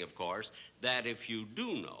saying, of course, that if you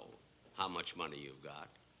do know how much money you've got,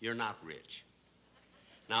 you're not rich.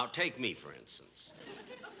 Now, take me, for instance.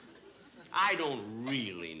 I don't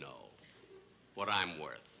really know what I'm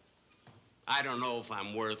worth. I don't know if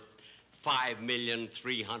I'm worth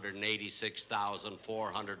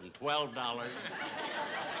 $5,386,412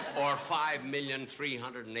 or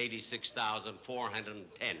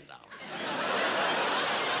 $5,386,410.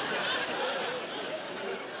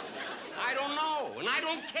 I don't know, and I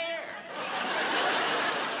don't care.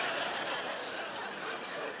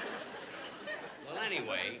 Well,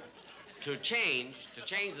 anyway, to change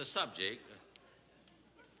the subject,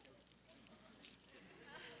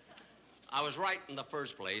 I was right in the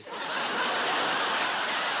first place.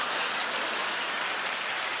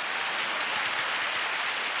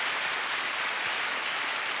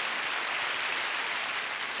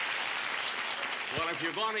 Well, if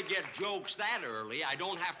you're going to get jokes that early, I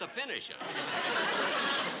don't have to finish it.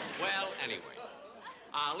 Well, anyway,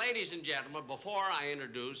 ladies and gentlemen, before I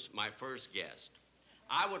introduce my first guest,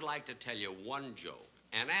 I would like to tell you one joke.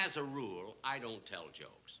 And as a rule, I don't tell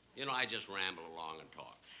jokes. I just ramble along and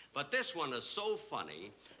talk. But this one is so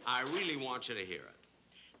funny, I really want you to hear it.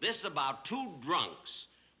 This is about two drunks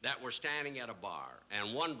that were standing at a bar,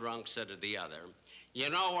 and one drunk said to the other, "You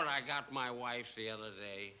know what I got my wife the other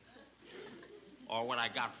day? Or what I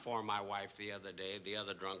got for my wife the other day?" The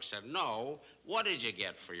other drunk said, "No, what did you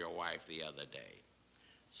get for your wife the other day?"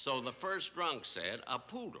 So the first drunk said, "A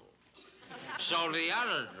poodle." So the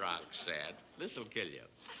other drunk said, this'll kill you.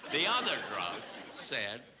 The other drunk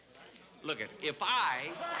said, "Look it, if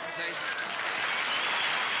I say..."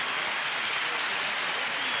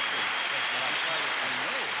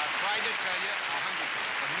 I've tried to tell you 100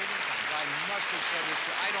 times, a million times. I must have said this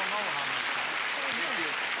to I don't know how many times.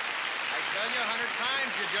 I tell you 100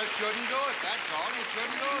 times, you just shouldn't do it. That's all. You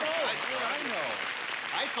shouldn't do it. I know.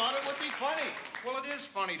 I thought it would be funny. Well, it is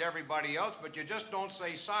funny to everybody else, but you just don't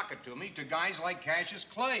say sock it to me to guys like Cassius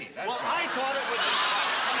Clay. That's all. I thought it would be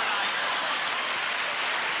funny. Come on.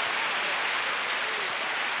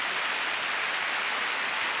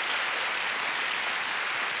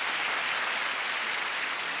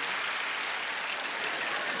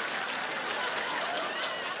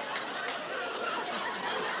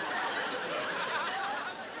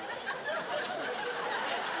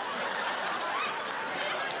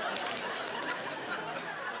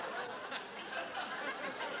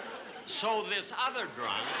 So this other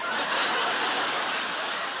drunk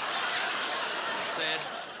said,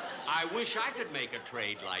 "I wish I could make a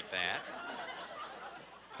trade like that."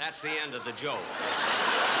 That's the end of the joke.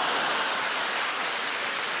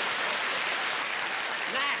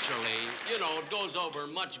 Naturally, it goes over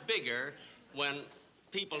much bigger when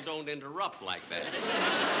people don't interrupt like that.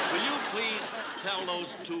 Will you please tell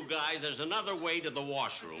those two guys there's another way to the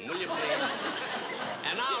washroom, will you please?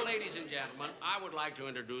 And now, ladies and gentlemen, I would like to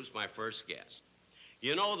introduce my first guest.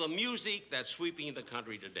 The music that's sweeping the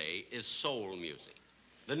country today is soul music,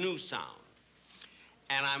 the new sound.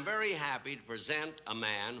 And I'm very happy to present a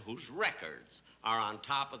man whose records are on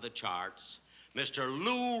top of the charts, Mr.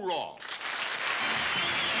 Lou Rawls.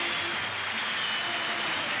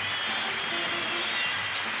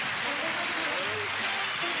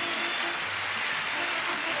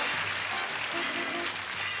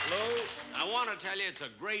 Lou, I want to tell you it's a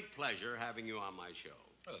great pleasure having you on my show.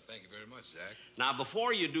 Oh, thank you very much, Jack. Now,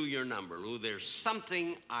 before you do your number, Lou, there's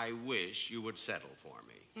something I wish you would settle for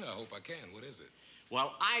me. I hope I can. What is it?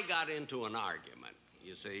 Well, I got into an argument,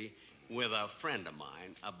 you see, with a friend of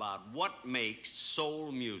mine about what makes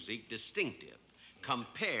soul music distinctive.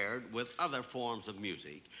 compared with other forms of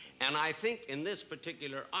music. And I think in this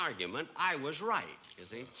particular argument, I was right, you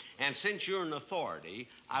see. And since you're an authority,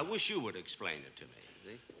 I wish you would explain it to me,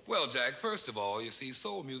 you see. Well, Jack, first of all, you see,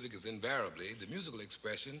 soul music is invariably the musical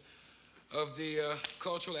expression of the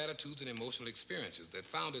cultural attitudes and emotional experiences that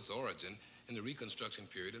found its origin in the Reconstruction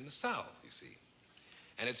period in the South, you see.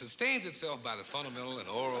 And it sustains itself by the fundamental and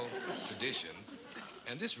oral traditions,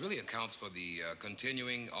 and this really accounts for the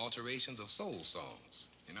continuing alterations of soul songs,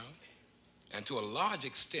 you know? And to a large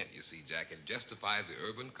extent, you see, Jack, it justifies the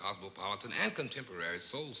urban, cosmopolitan, and contemporary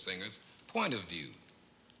soul singers' point of view.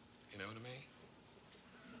 You know what I mean?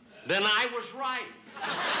 Then I was right.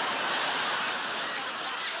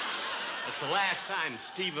 It's the last time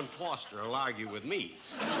Stephen Foster will argue with me.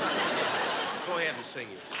 Go ahead and sing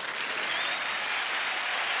it.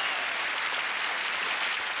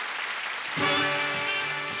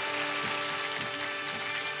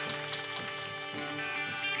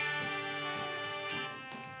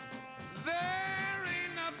 There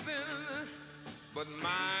ain't nothing but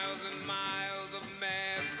miles and miles of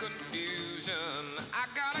mass confusion. I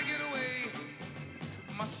gotta get away.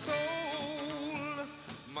 My soul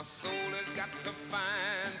has got to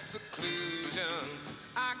find seclusion.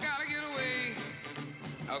 I gotta get away.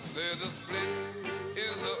 I said the split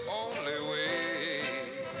is the only way.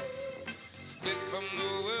 Split from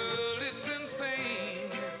the world, it's insane.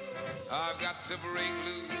 I've got to break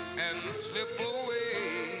loose and slip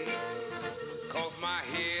away. 'Cause my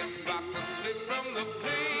head's about to split from the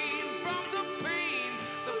pain, from the pain,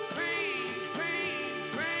 the pain, pain,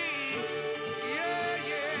 pain. Yeah,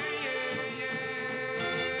 yeah, yeah,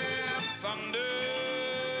 yeah. Thunder,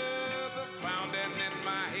 the pounding in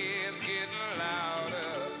my head's getting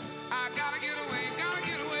louder. I gotta get away,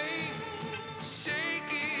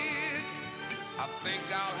 shake it. I think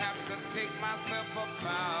I'll have to take myself a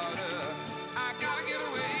powder. I gotta get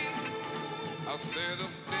away. I say the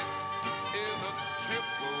split is a trip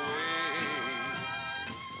away.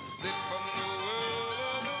 Split from the world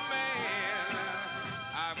of a man.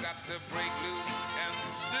 I've got to break loose and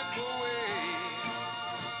slip away.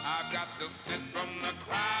 I've got to split from the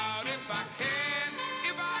crowd if I can,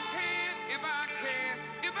 if I can, if I can,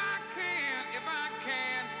 if I can, if I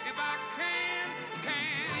can, if I can,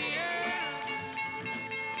 yeah.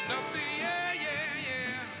 Nothing, yeah, yeah,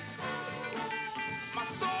 yeah. My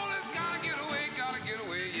soul has gotta get away,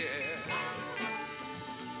 yeah.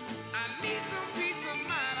 I need some peace of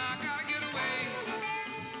mind, I gotta get away.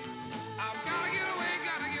 I've gotta get away.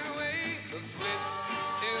 The split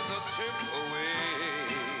is a trip away.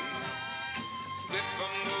 Split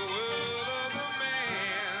from the world of the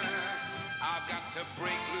man. I've got to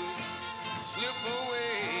break loose, slip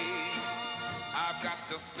away. I've got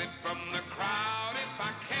to split from the crowd if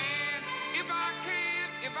I can, if I can,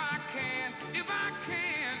 if I can, if I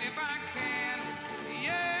can, if I can.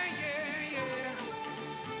 Yeah, yeah, yeah.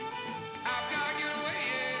 I've gotta get away,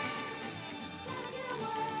 yeah.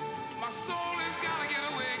 My soul has gotta get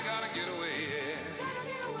away, yeah.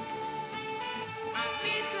 I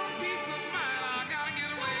need some peace of mind, I gotta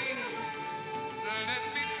get away. Let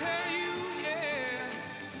me tell you, yeah.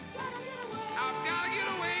 I've gotta get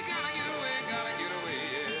away, yeah.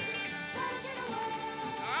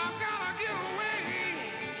 I've gotta get away,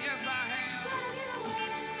 yes I have.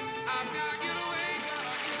 I've gotta get away,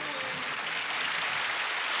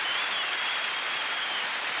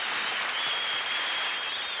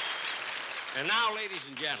 And now, ladies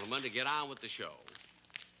and gentlemen, to get on with the show,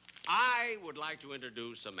 I would like to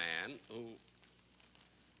introduce a man who...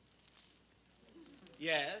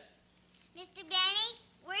 Yes? Mr. Benny,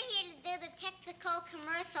 we're here to do the Texaco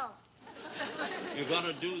commercial. You're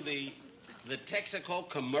gonna do the Texaco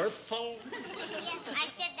commercial? Yes, I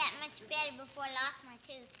said that much better before I lost my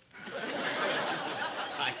tooth.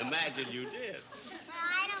 I imagine you did. Well,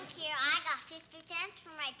 I don't care. I got 50 cents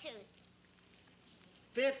for my tooth.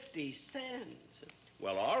 50 cents?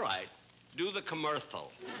 Well, all right. Do the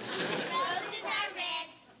commercial. Roses are red,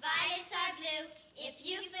 violets are blue. If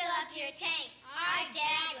you fill up your tank, our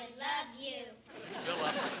dad would love you. Fill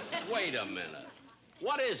up. Wait a minute.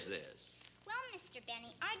 What is this? Well, Mr.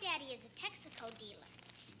 Benny, our daddy is a Texaco dealer.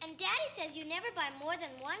 And Daddy says you never buy more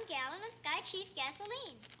than 1 gallon of Sky Chief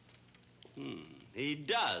gasoline. He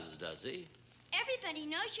does he? Everybody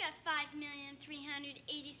knows you have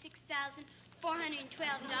 $5,386,412.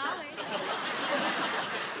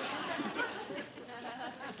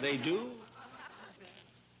 They do?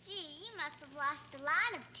 Gee, you must have lost a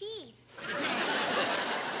lot of teeth.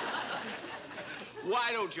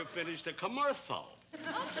 Why don't you finish the commercial?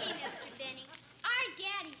 Okay, Mr. Benny. Our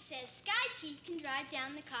daddy says Sky Chief can drive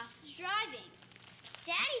down the cost of driving.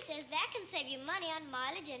 Daddy says that can save you money on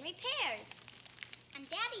mileage and repairs. And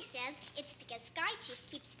Daddy says it's because Sky Chief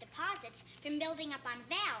keeps deposits from building up on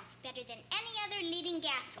valves better than any other leading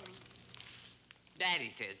gasoline.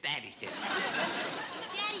 Daddy says. Daddy says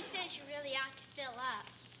you really ought to fill up.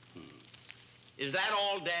 Is that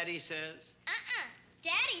all Daddy says?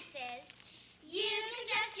 Daddy says, you can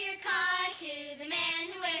trust your car to the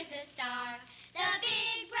man who wears the star, the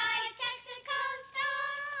big, bright Texaco star.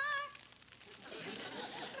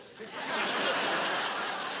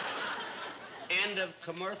 End of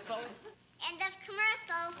commercial? End of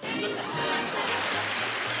commercial.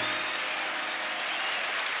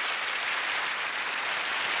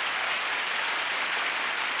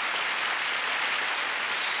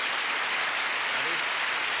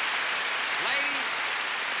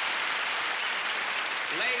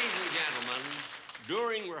 Ladies and gentlemen,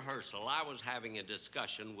 during rehearsal, I was having a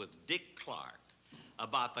discussion with Dick Clark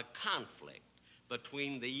about the conflict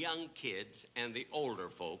between the young kids and the older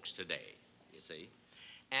folks today, you see.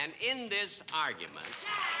 And in this argument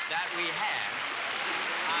that we had,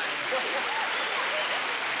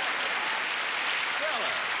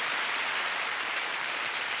 Phyllis.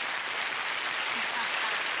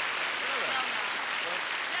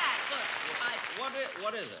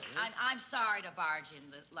 What is it? I'm sorry to barge in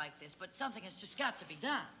like this, but something has just got to be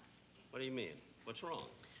done. What do you mean? What's wrong?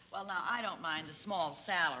 Well, now, I don't mind the small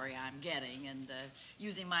salary I'm getting and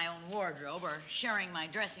using my own wardrobe or sharing my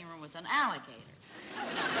dressing room with an alligator.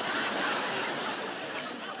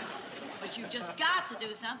 But you've just got to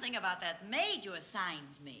do something about that maid you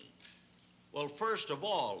assigned me. Well, first of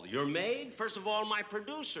all, your maid? First of all, my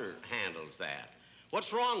producer handles that.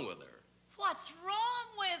 What's wrong with her? What's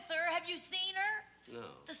wrong with her? Have you seen her? No.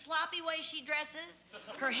 The sloppy way she dresses,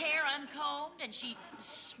 her hair uncombed, and she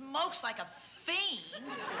smokes like a fiend.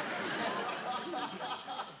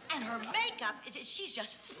 And her makeup, she's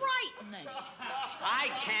just frightening. I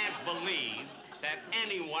can't believe that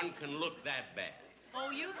anyone can look that bad. Oh,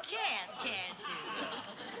 you can, can't you?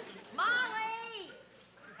 Molly!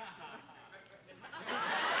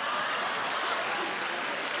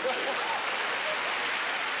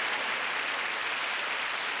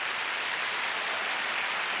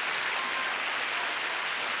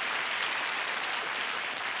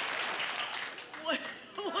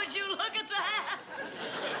 Would you look at that?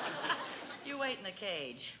 You wait in the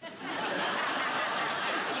cage. Well,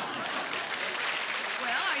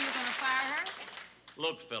 are you going to fire her?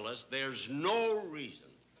 Look, Phyllis, there's no reason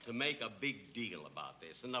to make a big deal about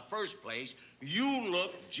this. In the first place, you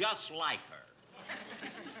look just like her.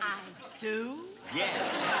 I do? Yes.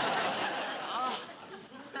 Oh,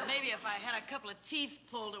 maybe if I had a couple of teeth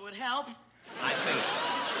pulled, it would help. I think so.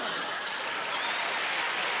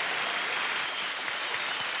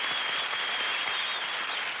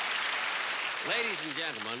 Ladies and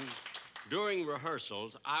gentlemen, during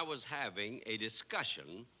rehearsals, I was having a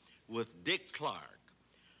discussion with Dick Clark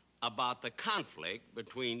about the conflict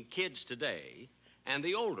between kids today and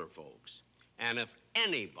the older folks. And if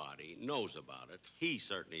anybody knows about it, he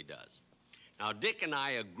certainly does. Now, Dick and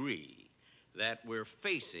I agree that we're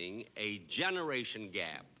facing a generation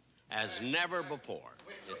gap as never before,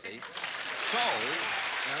 you see. So,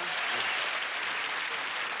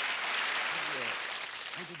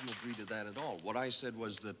 I didn't agree to that at all. What I said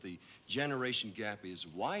was that the generation gap is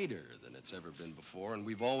wider than it's ever been before, and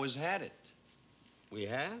we've always had it. We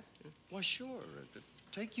have? Why, sure.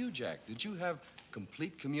 Take you, Jack. Did you have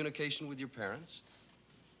complete communication with your parents?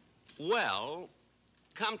 Well,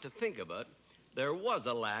 come to think of it, there was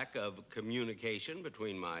a lack of communication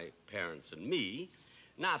between my parents and me.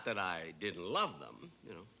 Not that I didn't love them,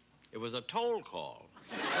 you know. It was a toll call.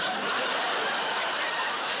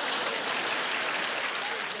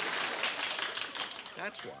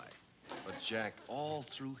 That's why. But, Jack, all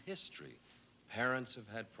through history, parents have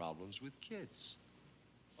had problems with kids.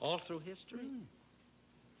 All through history?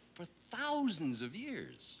 For thousands of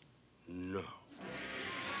years. No.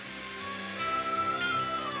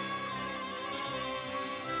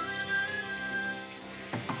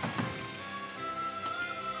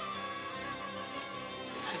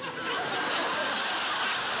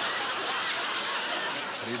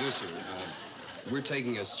 How do you do, sir? We're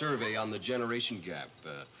taking a survey on the generation gap.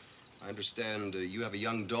 I understand you have a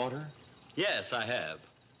young daughter? Yes, I have.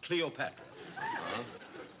 Cleopatra.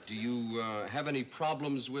 Do you have any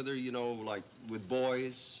problems with her, you know, like with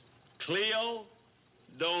boys? Cleo?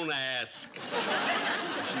 Don't ask.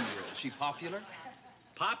 Is she popular?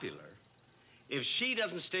 Popular? If she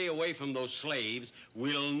doesn't stay away from those slaves,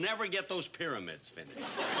 we'll never get those pyramids finished.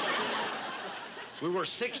 We were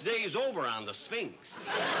 6 days over on the Sphinx.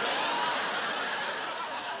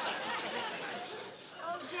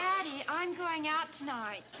 I'm going out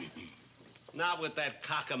tonight. Not with that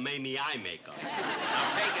cockamamie eye makeup.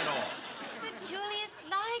 Now take it off. But Julius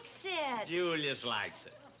likes it. Julius likes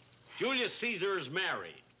it. Julius Caesar is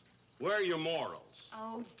married. Where are your morals?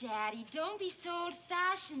 Oh, Daddy, don't be so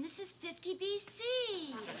old-fashioned. This is 50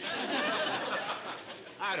 B.C.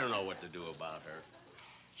 I don't know what to do about her.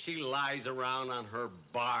 She lies around on her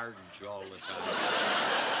barge all the time.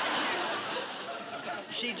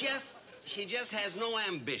 She just has no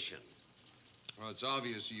ambition. Well, it's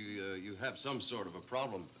obvious you have some sort of a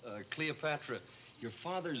problem. Cleopatra, your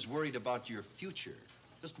father's worried about your future.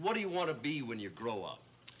 Just what do you want to be when you grow up?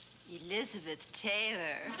 Elizabeth Taylor.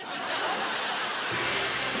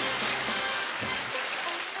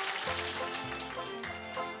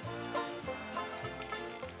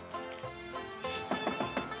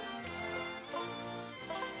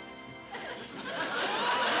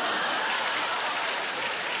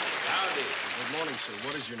 Howdy. Good morning, sir.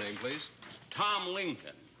 What is your name, please? Tom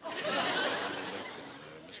Lincoln.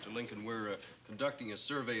 Mr. Lincoln, we're conducting a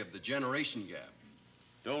survey of the generation gap.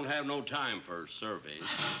 Don't have no time for surveys.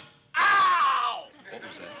 What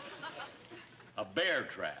was that? A bear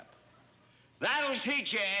trap. That'll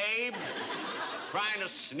teach you, Abe. Trying to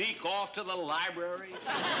sneak off to the library.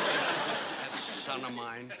 That son of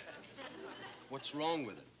mine. What's wrong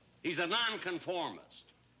with him? He's a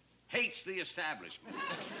nonconformist. Hates the establishment.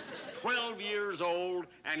 12 years old,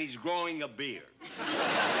 and he's growing a beard.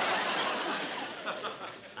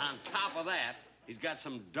 On top of that, he's got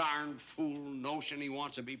some darn fool notion he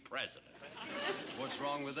wants to be president. What's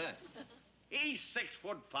wrong with that? He's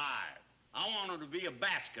 6'5". I want him to be a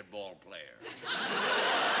basketball player.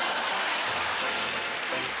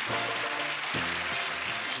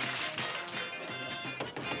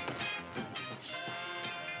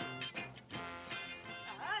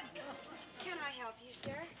 Can I help you,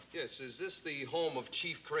 sir? Yes, is this the home of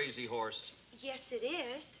Chief Crazy Horse? Yes, it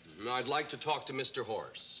is. I'd like to talk to Mr.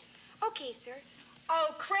 Horse. Okay, sir.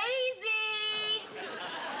 Oh, crazy!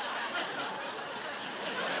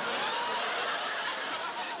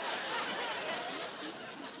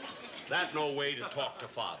 That no way to talk to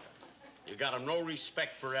father. You got him no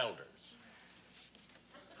respect for elders.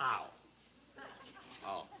 How?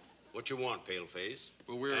 Oh, what you want, paleface?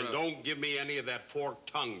 Well, we're... And don't give me any of that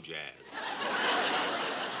forked tongue jazz.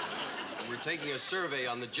 We're taking a survey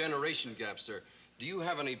on the generation gap, sir. Do you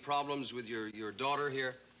have any problems with your daughter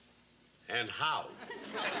here? And how?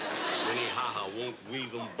 Minnehaha won't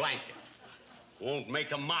weave 'em blanket. Won't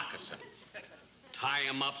make 'em moccasin. Tie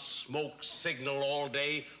 'em up, smoke signal all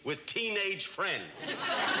day with teenage friends.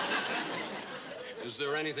 Is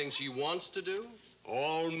there anything she wants to do?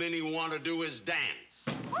 All Minnie want to do is dance.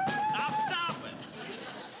 Now stop it.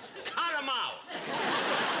 Cut 'em out.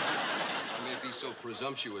 I may be so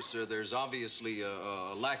presumptuous, sir. There's obviously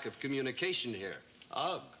a lack of communication here.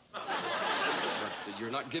 Ugh. But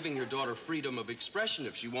you're not giving your daughter freedom of expression.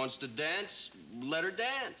 If she wants to dance, let her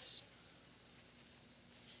dance.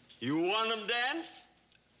 You want 'em dance?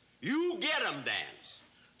 You get 'em dance.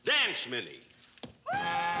 Dance, Minnie.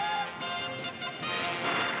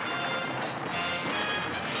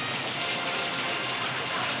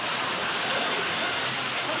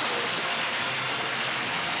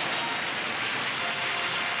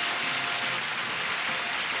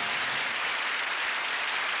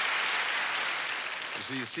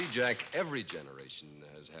 You see, Jack, every generation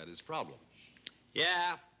has had its problem.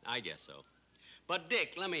 Yeah, I guess so. But,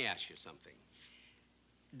 Dick, let me ask you something.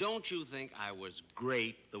 Don't you think I was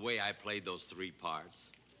great the way I played those three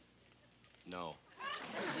parts? No.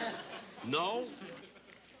 No?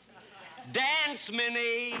 Dance,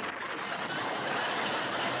 Minnie!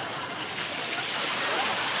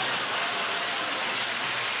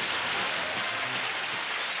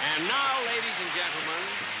 And now, ladies and gentlemen,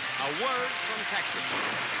 a word from Texas.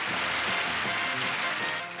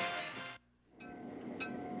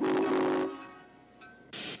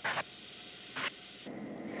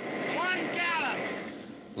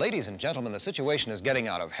 Ladies and gentlemen, the situation is getting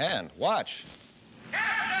out of hand. Watch.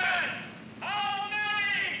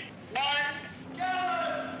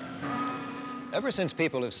 Ever since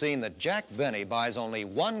people have seen that Jack Benny buys only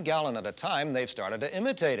 1 gallon at a time, they've started to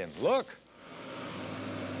imitate him. Look.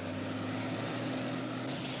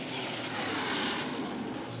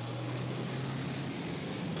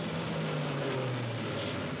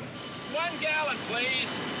 Please.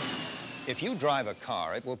 If you drive a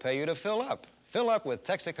car, it will pay you to fill up. Fill up with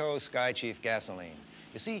Texaco Sky Chief gasoline.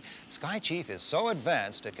 You see, Sky Chief is so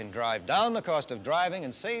advanced it can drive down the cost of driving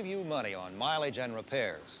and save you money on mileage and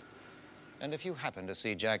repairs. And if you happen to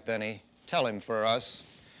see Jack Benny, tell him for us,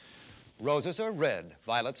 Roses are red,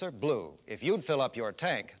 violets are blue. If you'd fill up your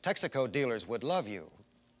tank, Texaco dealers would love you.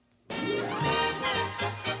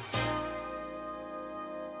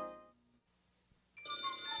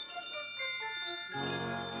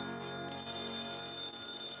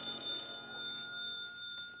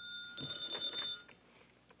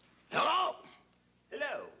 Hello?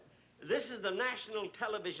 Hello. This is the National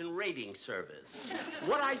Television Rating Service.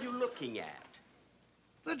 What are you looking at?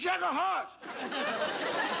 The Jack of Hearts.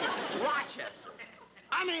 Rochester.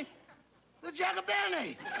 I mean, the Jack of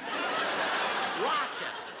Benny.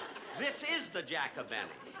 Rochester. This is the Jack of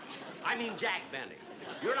Benny. I mean Jack Benny.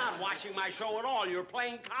 You're not watching my show at all. You're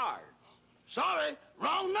playing cards. Sorry,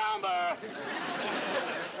 wrong number.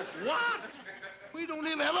 What? We don't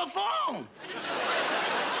even have a phone.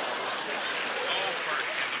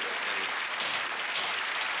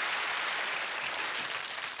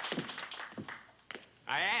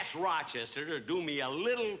 I asked Rochester to do me a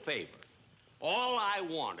little favor. All I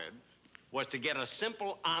wanted was to get a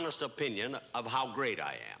simple, honest opinion of how great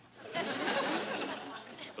I am.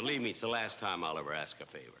 Believe me, it's the last time I'll ever ask a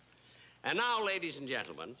favor. And now, ladies and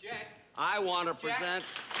gentlemen, Jack. I want to present...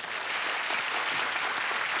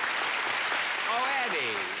 Oh,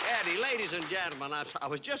 Eddie, ladies and gentlemen, I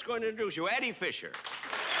was just going to introduce you, Eddie Fisher.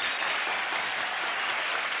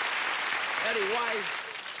 Eddie,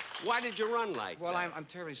 why did you run like that? Well, I'm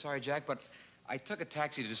terribly sorry, Jack, but I took a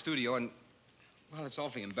taxi to the studio and, well, it's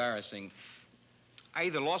awfully embarrassing. I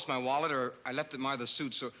either lost my wallet or I left it in my other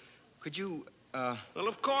suit, so could you, Well,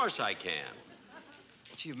 of course I can.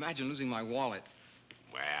 Gee, imagine losing my wallet.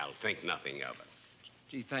 Well, think nothing of it.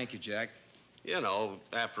 Gee, thank you, Jack. You know,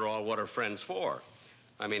 after all, what are friends for?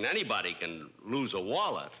 I mean, anybody can lose a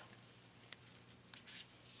wallet.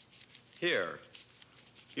 Here,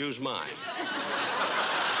 use mine.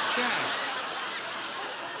 Jack.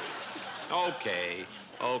 Okay,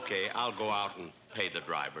 I'll go out and pay the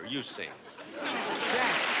driver. You sing.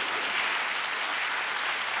 Jack.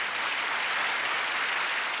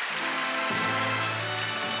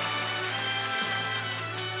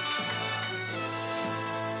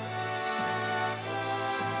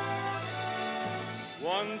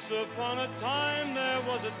 Once upon a time there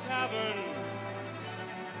was a tavern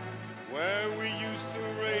where we used to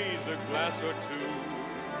raise a glass or two.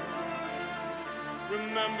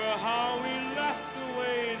 Remember how we laughed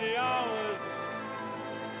away the hours,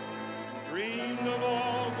 dreamed of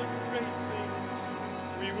all the great things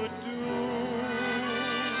we would do.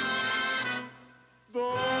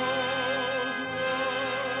 Those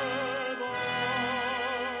were the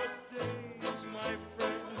days, my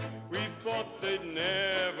friend. We thought they'd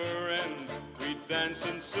never end. We'd dance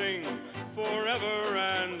and sing forever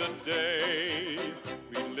and a day.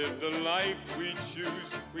 We'd live the life we'd choose.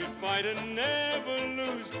 We'd fight and never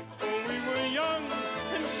lose. For we were young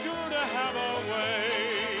and sure to have our way.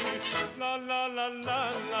 La la la la la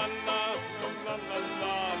la la la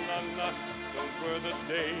la la la. Those were the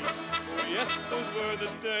days. Oh yes, those were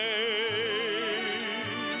the days.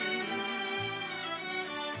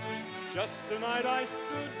 Just tonight I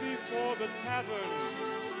stood before the tavern.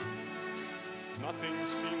 Nothing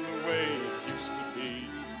seemed the way it used to be.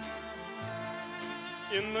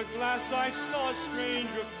 In the glass I saw a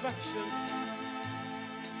strange reflection.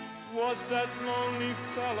 Was that lonely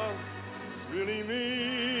fella really me?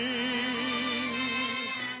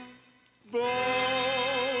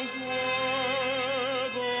 Those were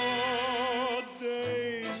the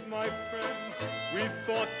days, my friend. We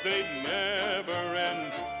thought they'd never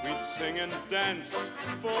end. We'd sing and dance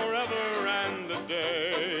forever and a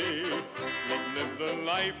day. We'd live the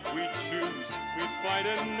life we'd choose. We'd fight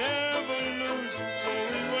and never lose. For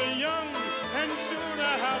we were young and sure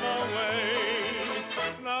to have our way.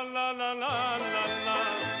 La la la la la la la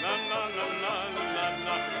la la la la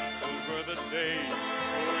la. Those were the days.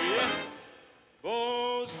 Oh yes,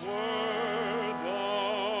 those were the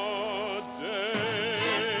days.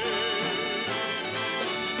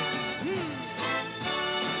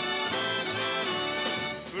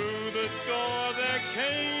 Through the door there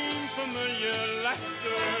came familiar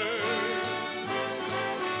laughter.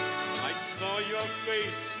 I saw your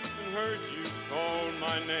face and heard you call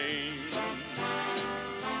my name.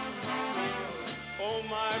 Oh,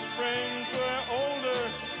 my friends were older,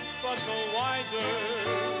 but no wiser.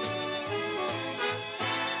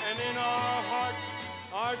 And in our hearts,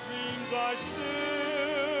 our dreams are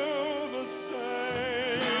still the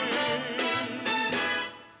same.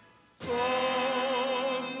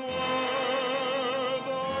 Those were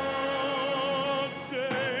the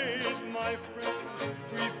days, my friends.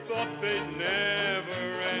 We thought they'd never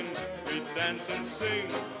end. We'd dance and sing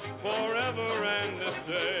forever and a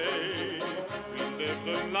day. We'd live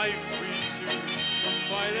the life we choose.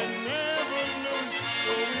 Fight and never lose,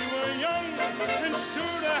 though we were young and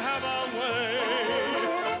sure to have our way.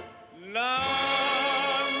 La,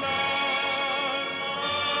 la, la,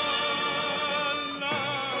 la, la, la,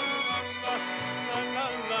 la,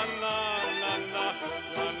 la, la, la, la, la,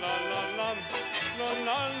 la, la,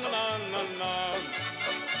 la, la, la, la.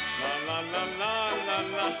 La la la la la la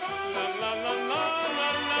la la la la la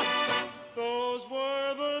la. Those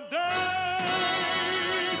were the days.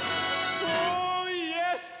 Oh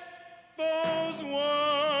yes, those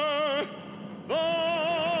were the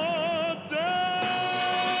days.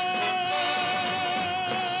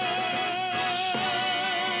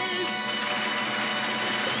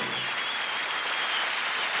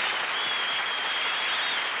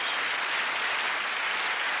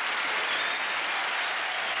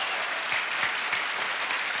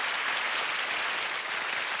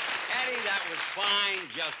 Eddie, that was fine,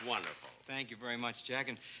 just wonderful. Thank you very much, Jack,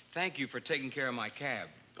 and thank you for taking care of my cab.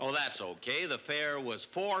 Oh, that's okay. The fare was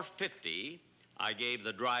 $4.50. I gave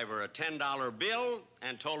the driver a $10 bill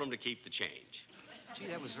and told him to keep the change. Gee,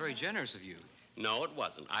 that was very generous of you. No, it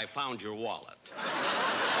wasn't. I found your wallet.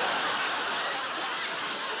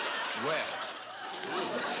 Well.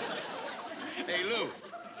 Hey, Lou.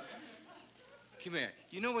 Come here.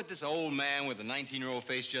 You know what this old man with the 19-year-old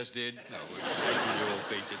face just did? No, 19-year-old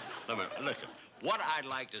face. Listen, what I'd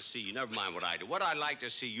like to see, never mind what I do, what I'd like to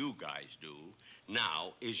see you guys do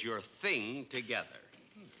now is your thing together.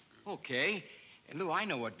 Okay. And Lou, I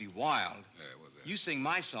know what'd be wild. Yeah, what's that? You sing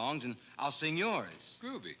my songs, and I'll sing yours.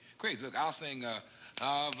 Groovy. Crazy. Look, I'll sing,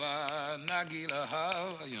 Hava, Nagila,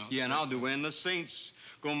 Hava, you know. Yeah, and I'll do When the Saints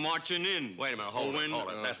Go Marching In. Wait a minute, hold it.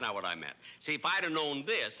 That's not what I meant. See, if I'd have known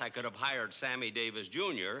this, I could have hired Sammy Davis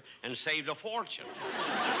Jr. and saved a fortune.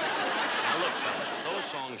 Now, look, fellas, those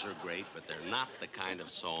songs are great, but they're not the kind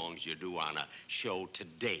of songs you do on a show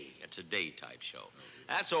today, a today-type show.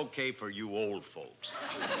 That's okay for you old folks.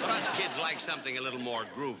 But us kids like something a little more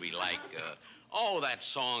groovy, like, that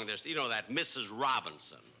song, that Mrs.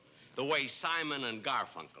 Robinson, the way Simon and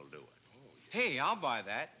Garfunkel do it. Hey, I'll buy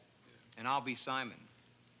that, and I'll be Simon.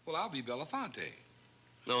 Well, I'll be Belafonte.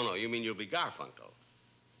 No, you mean you'll be Garfunkel.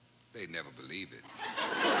 They'd never believe it.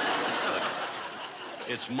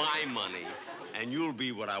 It's my money, and you'll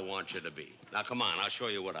be what I want you to be. Now, come on, I'll show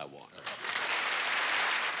you what I want.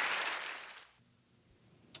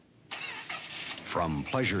 From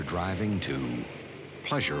pleasure driving to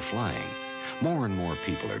pleasure flying, more and more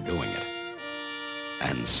people are doing it.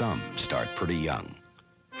 And some start pretty young.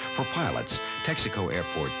 For pilots, Texaco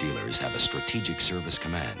Airport dealers have a strategic service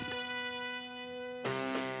command.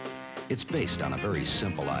 It's based on a very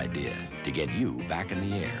simple idea, to get you back in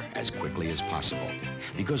the air as quickly as possible.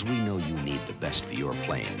 Because we know you need the best for your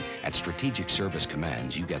plane, at Strategic Service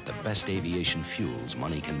Commands, you get the best aviation fuels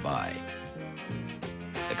money can buy.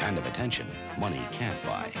 The kind of attention money can't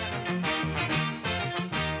buy.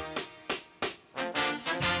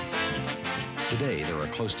 Today, there are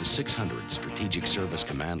close to 600 Strategic Service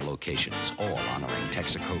Command locations, all honoring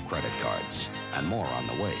Texaco credit cards, and more on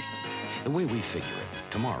the way. The way we figure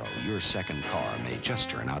it, tomorrow, your second car may just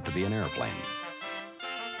turn out to be an airplane.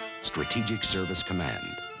 Strategic Service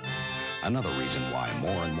Command. Another reason why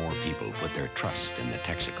more and more people put their trust in the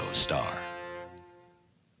Texaco Star.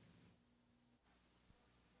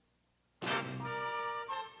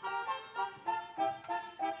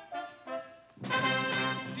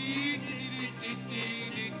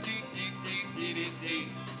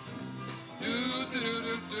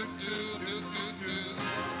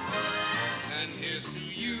 And here's to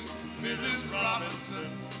you, Mrs. Robinson.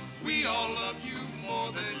 We all love you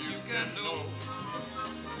more than you can know.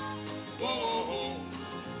 Whoa,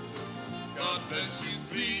 God bless you,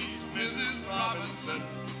 please, Mrs. Robinson.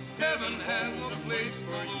 Heaven has a place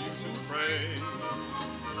for you to pray.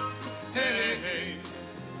 Hey, hey,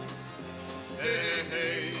 hey,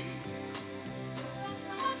 hey.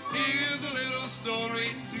 Here's a little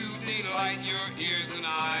story to delight your ears and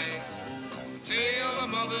eyes. Tale of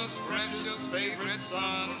mother's precious favorite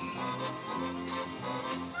son.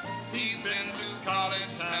 He's been to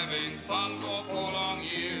college having fun for 4 long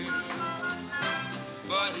years.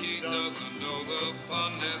 But he doesn't know the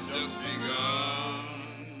fun has just begun.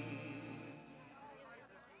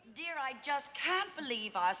 Dear, I just can't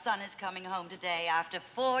believe our son is coming home today after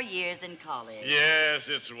 4 years in college. Yes,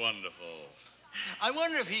 it's wonderful. I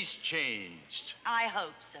wonder if he's changed. I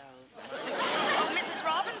hope so. Oh, Mrs.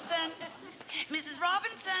 Robinson. Mrs.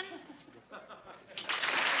 Robinson.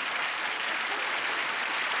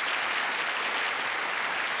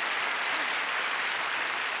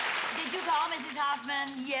 Did you call, Mrs.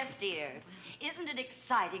 Hoffman? Yes, dear. isn't it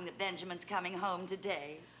exciting that Benjamin's coming home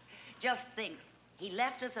today? Just think, he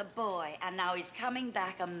left us a boy, and now he's coming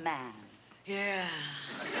back a man. Yeah.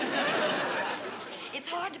 It's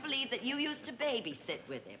hard to believe that you used to babysit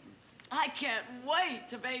with him. I can't wait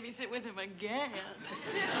to babysit with him again.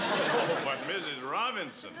 Oh, but Mrs.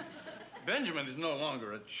 Robinson, Benjamin is no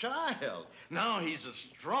longer a child. Now he's a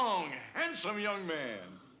strong, handsome young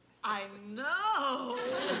man. I know.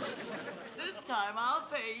 This time I'll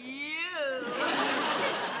pay you.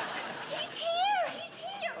 He's here! He's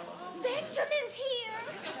here! Benjamin's here!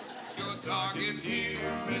 Your target's here,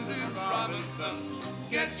 Mrs. Robinson.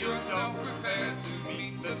 Get yourself prepared to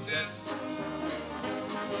meet the test.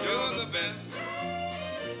 You're the best.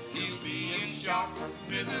 He'll be in shock,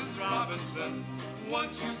 Mrs. Robinson,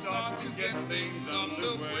 once you start to get things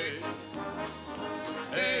underway.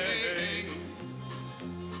 Hey, hey, hey.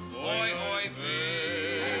 Oi, oi,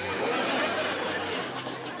 babe.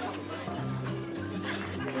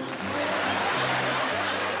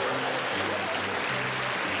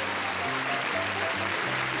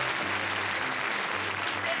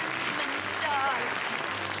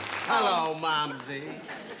 Hello, Momsy.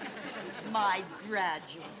 My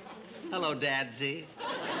graduate. Hello, Dadsy.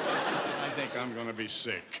 I think I'm going to be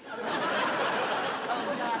sick.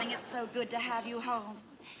 Oh, darling, it's so good to have you home.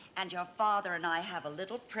 And your father and I have a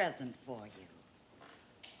little present for you.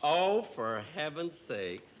 Oh, for heaven's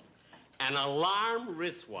sakes. An alarm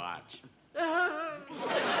wristwatch. I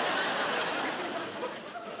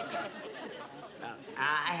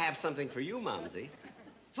have something for you, Momsy.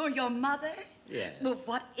 For your mother? Yes. Well,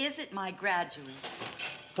 what is it, my graduate?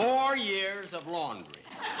 4 years of laundry.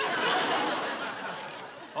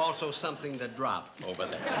 Also something that dropped over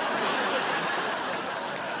there.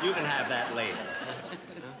 You can have that later.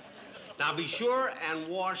 Now be sure and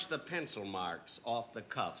wash the pencil marks off the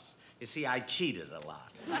cuffs. You see, I cheated a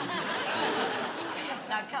lot.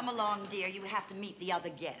 Now, come along, dear. You have to meet the other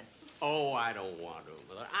guests. Oh, I don't want to.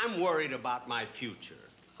 I'm worried about my future.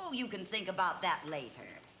 Oh, you can think about that later.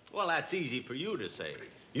 Well, that's easy for you to say.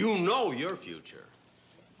 You know your future.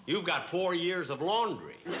 You've got 4 years of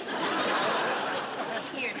laundry. Well,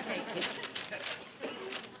 here, take it.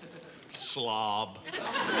 Slob.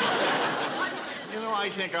 You know, I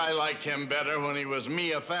think I liked him better when he was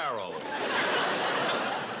Mia Farrow.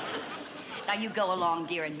 Now, you go along,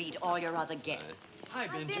 dear, and meet all your other guests. Hi,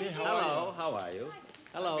 Benji. Hello, how are you?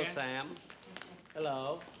 Hello, Okay. Sam.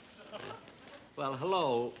 Hello. Well,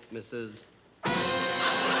 hello, Mrs.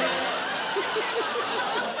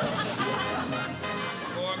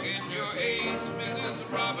 Forget your age, Mrs.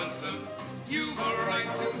 Robinson. You've a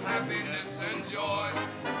right to happiness and joy.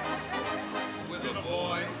 With a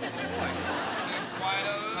boy, he's quite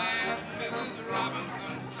a lad, Mrs.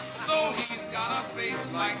 Robinson. Though he's got a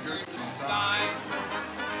face like Gertrude Stein,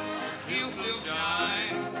 he'll still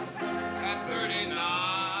shine at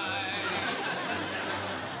 39.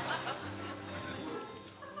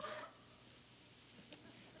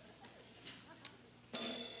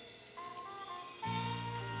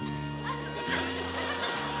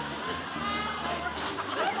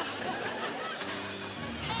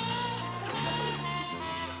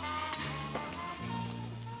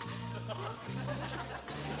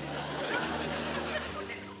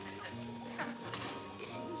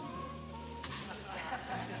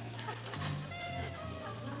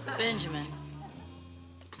 Benjamin.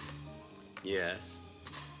 Yes.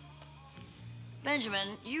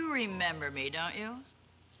 Benjamin, you remember me, don't you?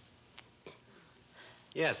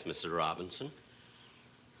 Yes, Mrs. Robinson.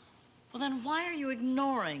 Well, then why are you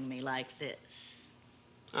ignoring me like this?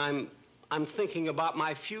 I'm thinking about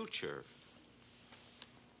my future.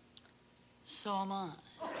 So am I.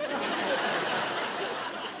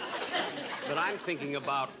 But I'm thinking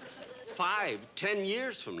about 5, 10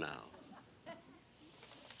 years from now.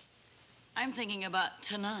 I'm thinking about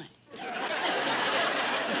tonight.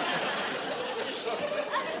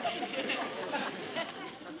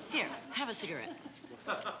 Here, have a cigarette.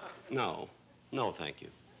 No. No, thank you.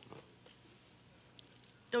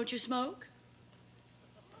 Don't you smoke?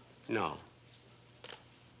 No.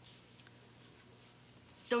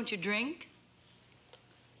 Don't you drink?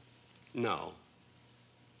 No.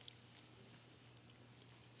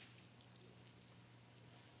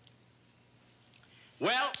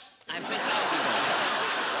 Well, I think I'll be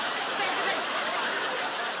Benjamin!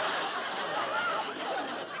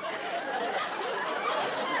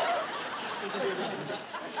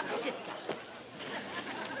 Sit down.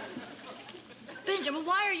 Benjamin,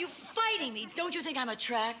 why are you fighting me? Don't you think I'm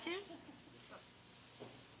attractive?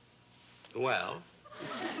 Well.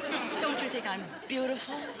 Don't you think I'm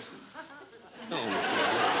beautiful? Oh, Mrs.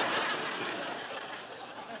 Robinson,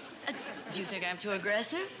 Do you think I'm too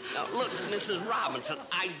aggressive? Now, look, Mrs. Robinson,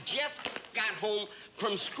 I just got home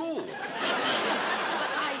from school.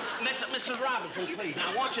 Mrs. Robinson, please,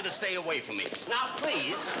 now, I want you to stay away from me. Now,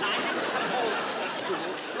 please, now, I didn't come home from school.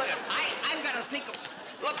 Look, I've got to think of...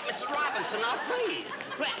 Look, Mrs. Robinson, now, please.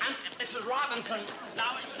 Mrs. Robinson,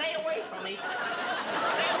 now, stay away from me.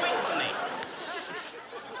 Stay away from me.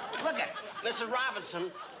 Look at Mrs.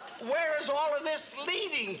 Robinson, where is all of this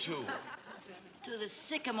leading to? To the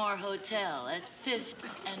Sycamore Hotel at 5th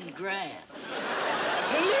and Grand.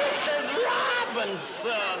 Mrs.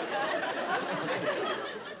 Robinson!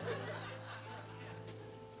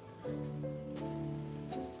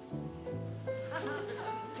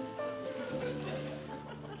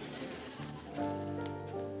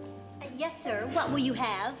 Yes, sir. What will you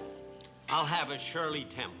have? I'll have a Shirley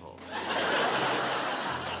Temple.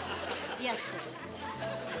 Yes, sir.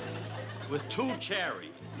 With 2 cherries.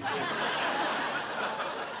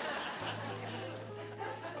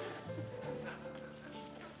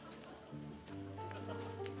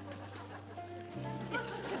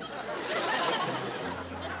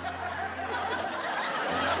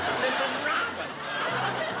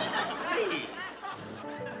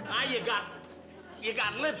 You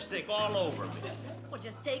got lipstick all over me. Well,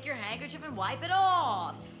 just take your handkerchief and wipe it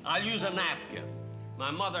off. I'll use a napkin.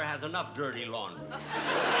 My mother has enough dirty laundry.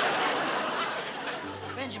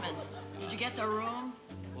 Benjamin, did you get the room?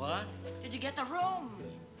 What? Did you get the room?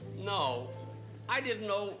 No. I didn't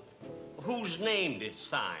know whose name this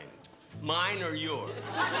sign. Mine or yours?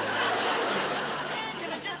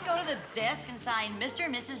 Benjamin, just go to the desk and sign Mr.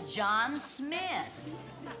 and Mrs. John Smith.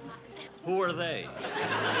 Who are they?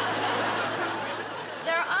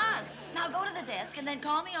 They're us. Now go to the desk and then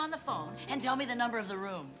call me on the phone and tell me the number of the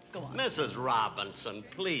room. Go on. Mrs. Robinson,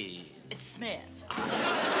 please. It's Smith.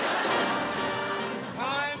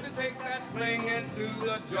 Time to take that fling into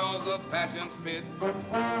the jaws of passion's pit.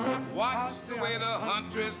 Watch the way the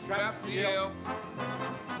huntress traps the elk.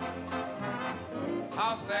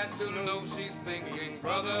 How sad to know she's thinking,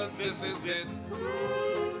 brother, this is it.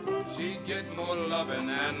 She'd get more loving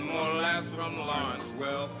and more laughs from Lawrence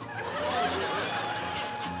Welk.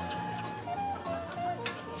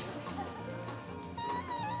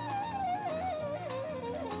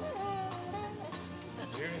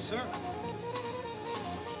 Here, sir.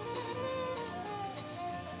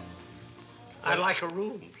 I'd like a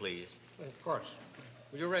room, please. Of course.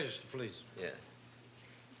 Will you register, please? Yeah.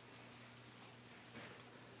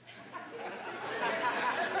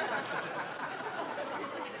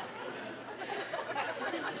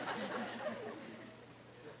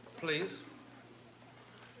 Please.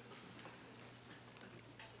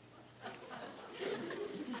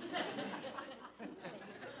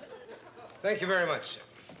 Thank you very much, sir.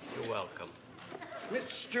 You're welcome.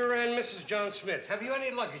 Mr. and Mrs. John Smith, have you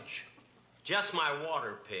any luggage? Just my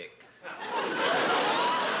water pick.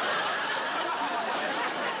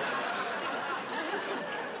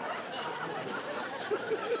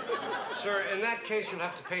 Sir, in that case, you'll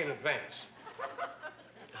have to pay in advance.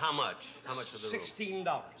 How much? How much for the room? $16.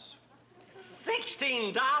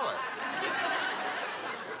 $16?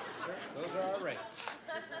 Sir, those are our rates.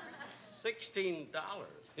 $16?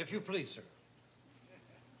 If you please, sir.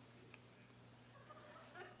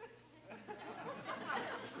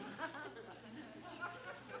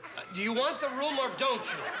 Do you want the room or don't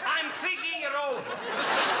you? I'm thinking it over.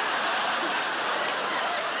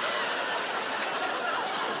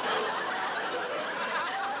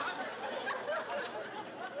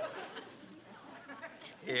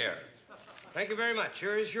 Here. Thank you very much.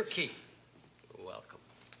 Here is your key. You're welcome.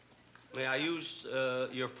 May I use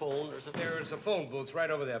your phone or something? There is a phone booth right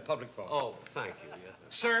over there, public phone. Oh, thank you. Yeah.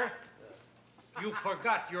 Sir, you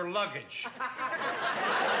forgot your luggage.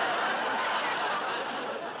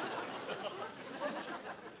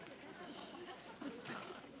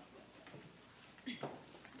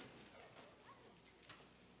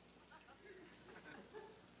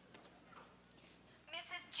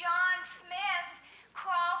 Mrs. John Smith.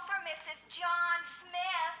 Call for Mrs. John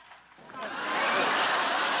Smith.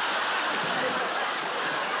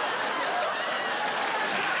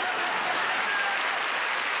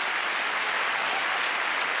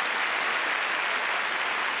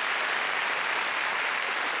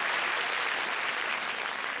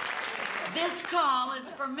 This call is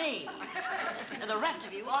for me. And the rest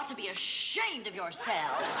of you ought to be ashamed of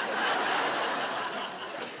yourselves.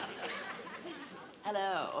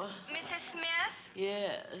 Hello. Mrs. Smith,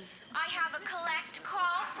 Yes. I have a collect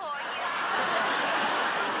call for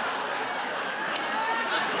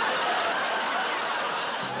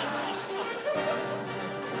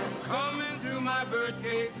Come into my bird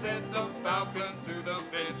birdcage, said the falcon to the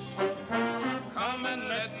fish. Come and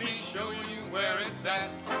let me show you where it's at.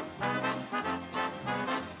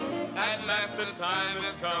 At last the time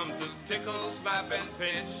has come to tickle, slap, and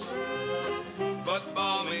pinch. But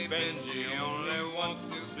balmy Benji only wants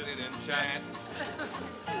to sit and chat.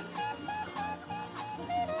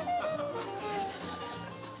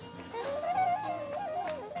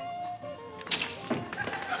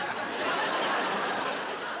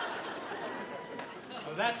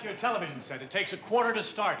 Well, that's your television set. It takes a quarter to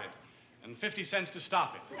start it and 50 cents to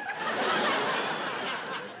stop it.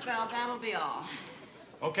 Well, that'll be all.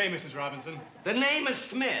 Okay, Mrs. Robinson. The name is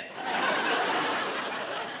Smith.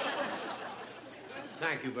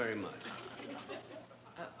 Thank you very much.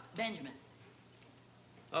 Benjamin.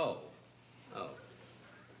 Oh.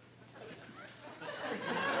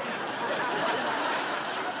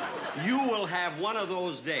 You will have one of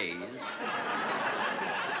those days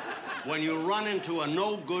when you run into a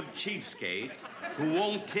no-good cheapskate who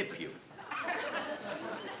won't tip you.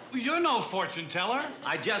 You're no fortune teller.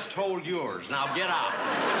 I just told yours. Now get out.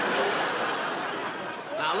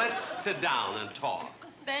 Now let's sit down and talk.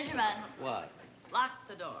 Benjamin. What? Lock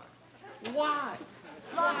the door. Why?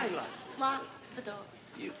 Lock the door.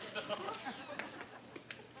 You.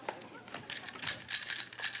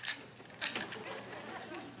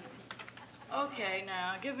 Okay,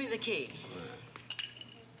 now give me the key.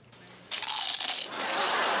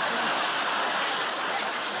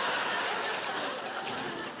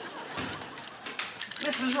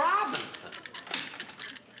 Mrs. Robinson,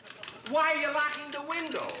 why are you locking the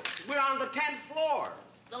window? We're on the 10th floor.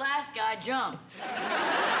 The last guy jumped.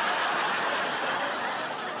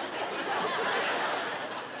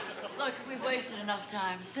 Look, we've wasted enough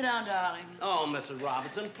time. Sit down, darling. Oh, Mrs.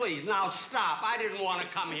 Robinson, please, now stop. I didn't want to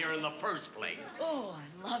come here in the first place. Oh,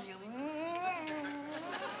 I love you.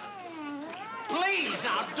 Please,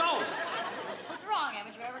 now don't. What's wrong?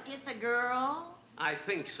 Haven't you ever kissed a girl? I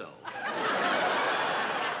think so.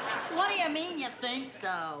 What do you mean you think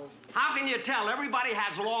so? How can you tell? Everybody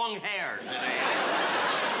has long hair today.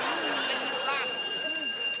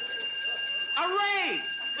 A raid!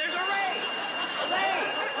 There's a raid! A raid!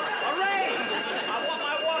 A raid! I want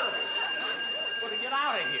my water. Got to get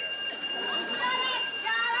out of here.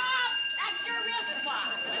 Shut up! That's your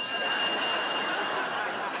wristwatch.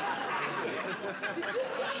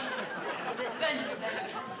 Benjamin,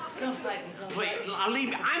 don't fight me. Don't Please, fight me. leave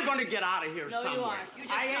me. I'm going to get out of here No, somewhere. you aren't. You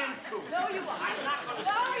just I talk. am too. No, you aren't. I'm not going to.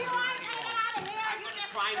 No, you aren't going to get out of here. I'm going to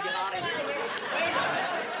try and get out of here. Wait a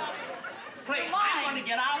minute. Please, You're I'm going to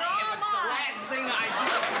get out of here. It's the last thing I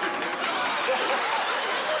do.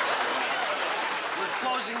 We're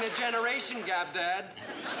closing the generation gap, Dad.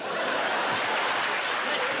 Listen,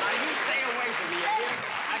 now you stay away from me.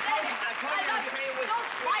 I told you to stay away. Don't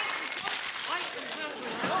fight me.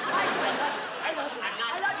 Don't fight me. I love you.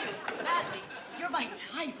 I love you madly. You're my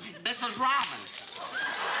type. Mrs. Robinson.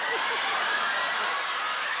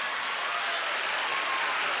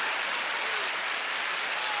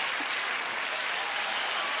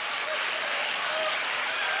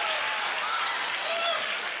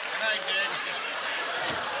 Good night, Dick.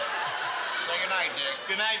 Say good night, Dick.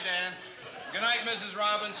 Good night, Dan. Good night, Mrs.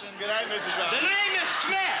 Robinson. Good night, Mrs. The name is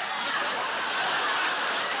Smith.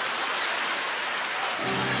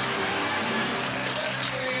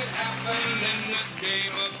 It happened in this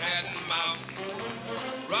game of cat and mouse.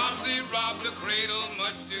 Robsy robbed the cradle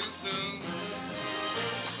much too soon.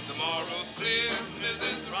 The moral's clear,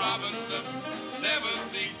 Mrs. Robinson. Never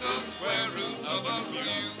seek the square root of a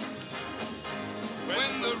view.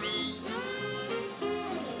 When the root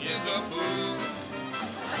is a fool.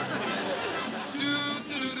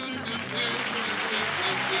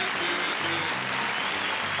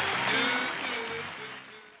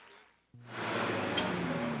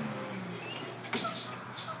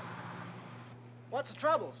 What's the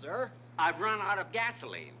trouble, sir? I've run out of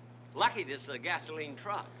gasoline. Lucky this is a gasoline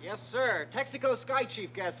truck. Yes, sir. Texaco Sky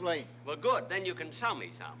Chief gasoline. Well, good. Then you can sell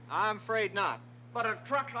me some. I'm afraid not. But a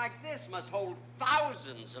truck like this must hold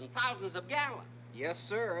thousands and thousands of gallons. Yes,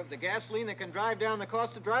 sir. Of the gasoline that can drive down the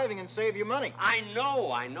cost of driving and save you money. I know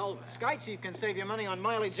that. Sky Chief can save you money on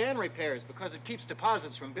mileage and repairs because it keeps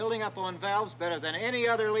deposits from building up on valves better than any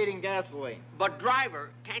other leading gasoline. But, driver,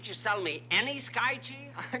 can't you sell me any Sky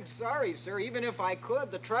Chief? I'm sorry, sir. Even if I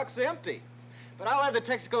could, the truck's empty. But I'll have the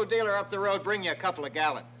Texaco dealer up the road bring you a couple of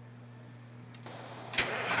gallons.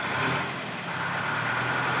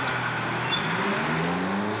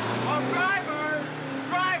 Oh, driver!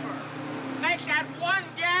 Make that 1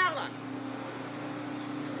 gallon!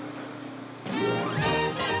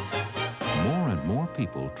 More and more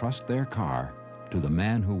people trust their car to the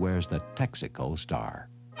man who wears the Texaco star.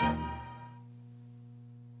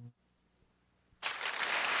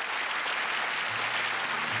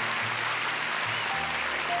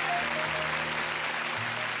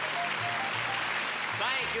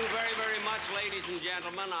 Thank you very, very much, ladies and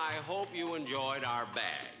gentlemen. I hope you enjoyed our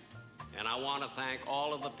bag. And I want to thank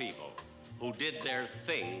all of the people who did their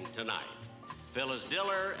thing tonight. Phyllis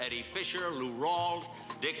Diller, Eddie Fisher, Lou Rawls,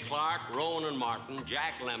 Dick Clark, Rowan and Martin,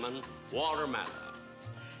 Jack Lemmon, Walter Mather.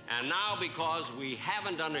 And now, because we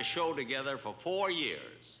haven't done a show together for 4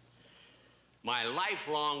 years, my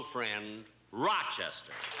lifelong friend,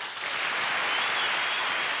 Rochester.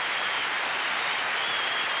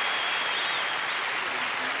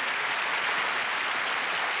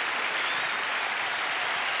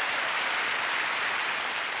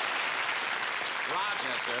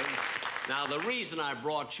 Rochester, now the reason I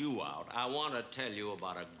brought you out, I want to tell you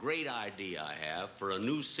about a great idea I have for a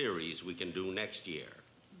new series we can do next year.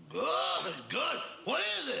 Good, good. What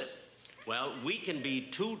is it? Well, we can be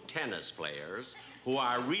 2 tennis players who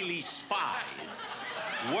are really spies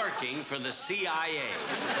working for the CIA.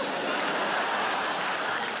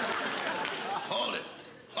 Hold it.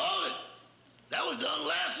 Hold it. That was done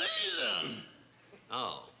last season.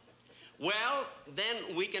 Oh. Well,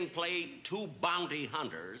 then we can play 2 bounty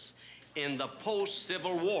hunters in the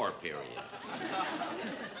post-Civil War period.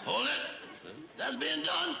 Hold it. That's being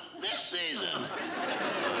done this season.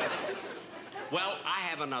 Well, I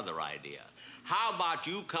have another idea. How about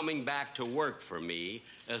you coming back to work for me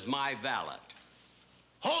as my valet?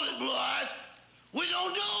 Hold it, Blue Eyes. We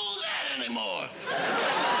don't do that anymore.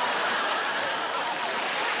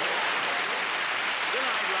 Good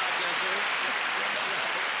night, Rochester.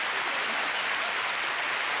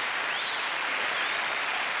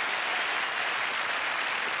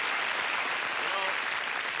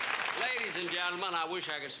 Ladies and gentlemen, I wish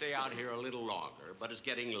I could stay out here a little longer, but it's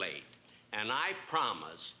getting late. And I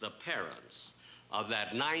promised the parents of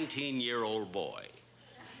that 19-year-old boy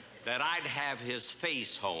that I'd have his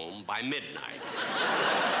face home by midnight. Good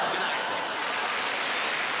night,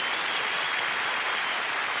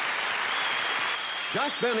 folks.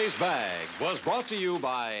 Jack Benny's Bag was brought to you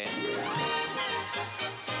by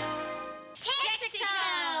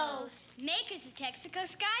Texaco! Makers of Texaco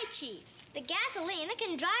Sky Chief. The gasoline that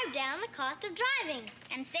can drive down the cost of driving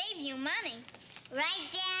and save you money. Right,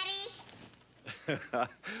 Daddy?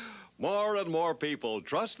 More and more people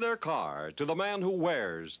trust their car to the man who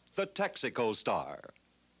wears the Texaco star.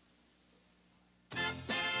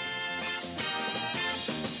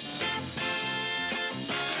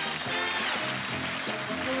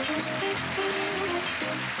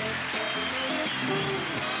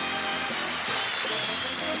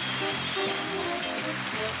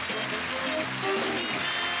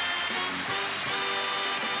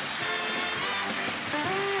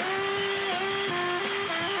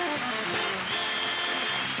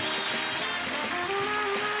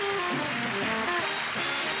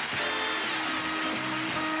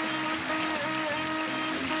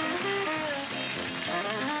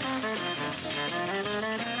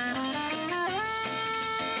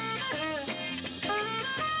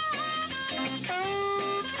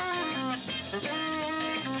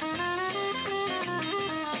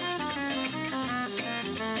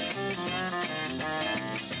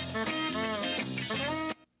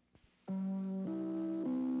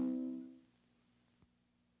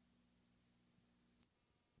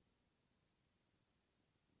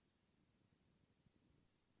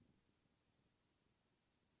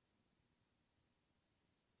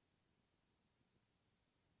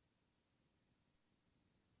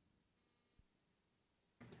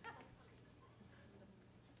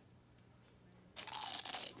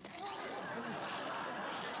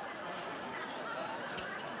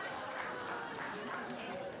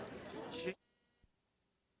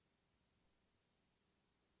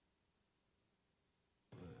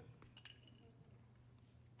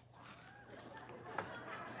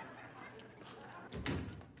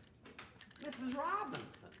 Mrs. Robinson,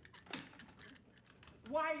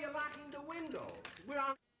 why are you locking the window? We're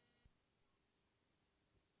on...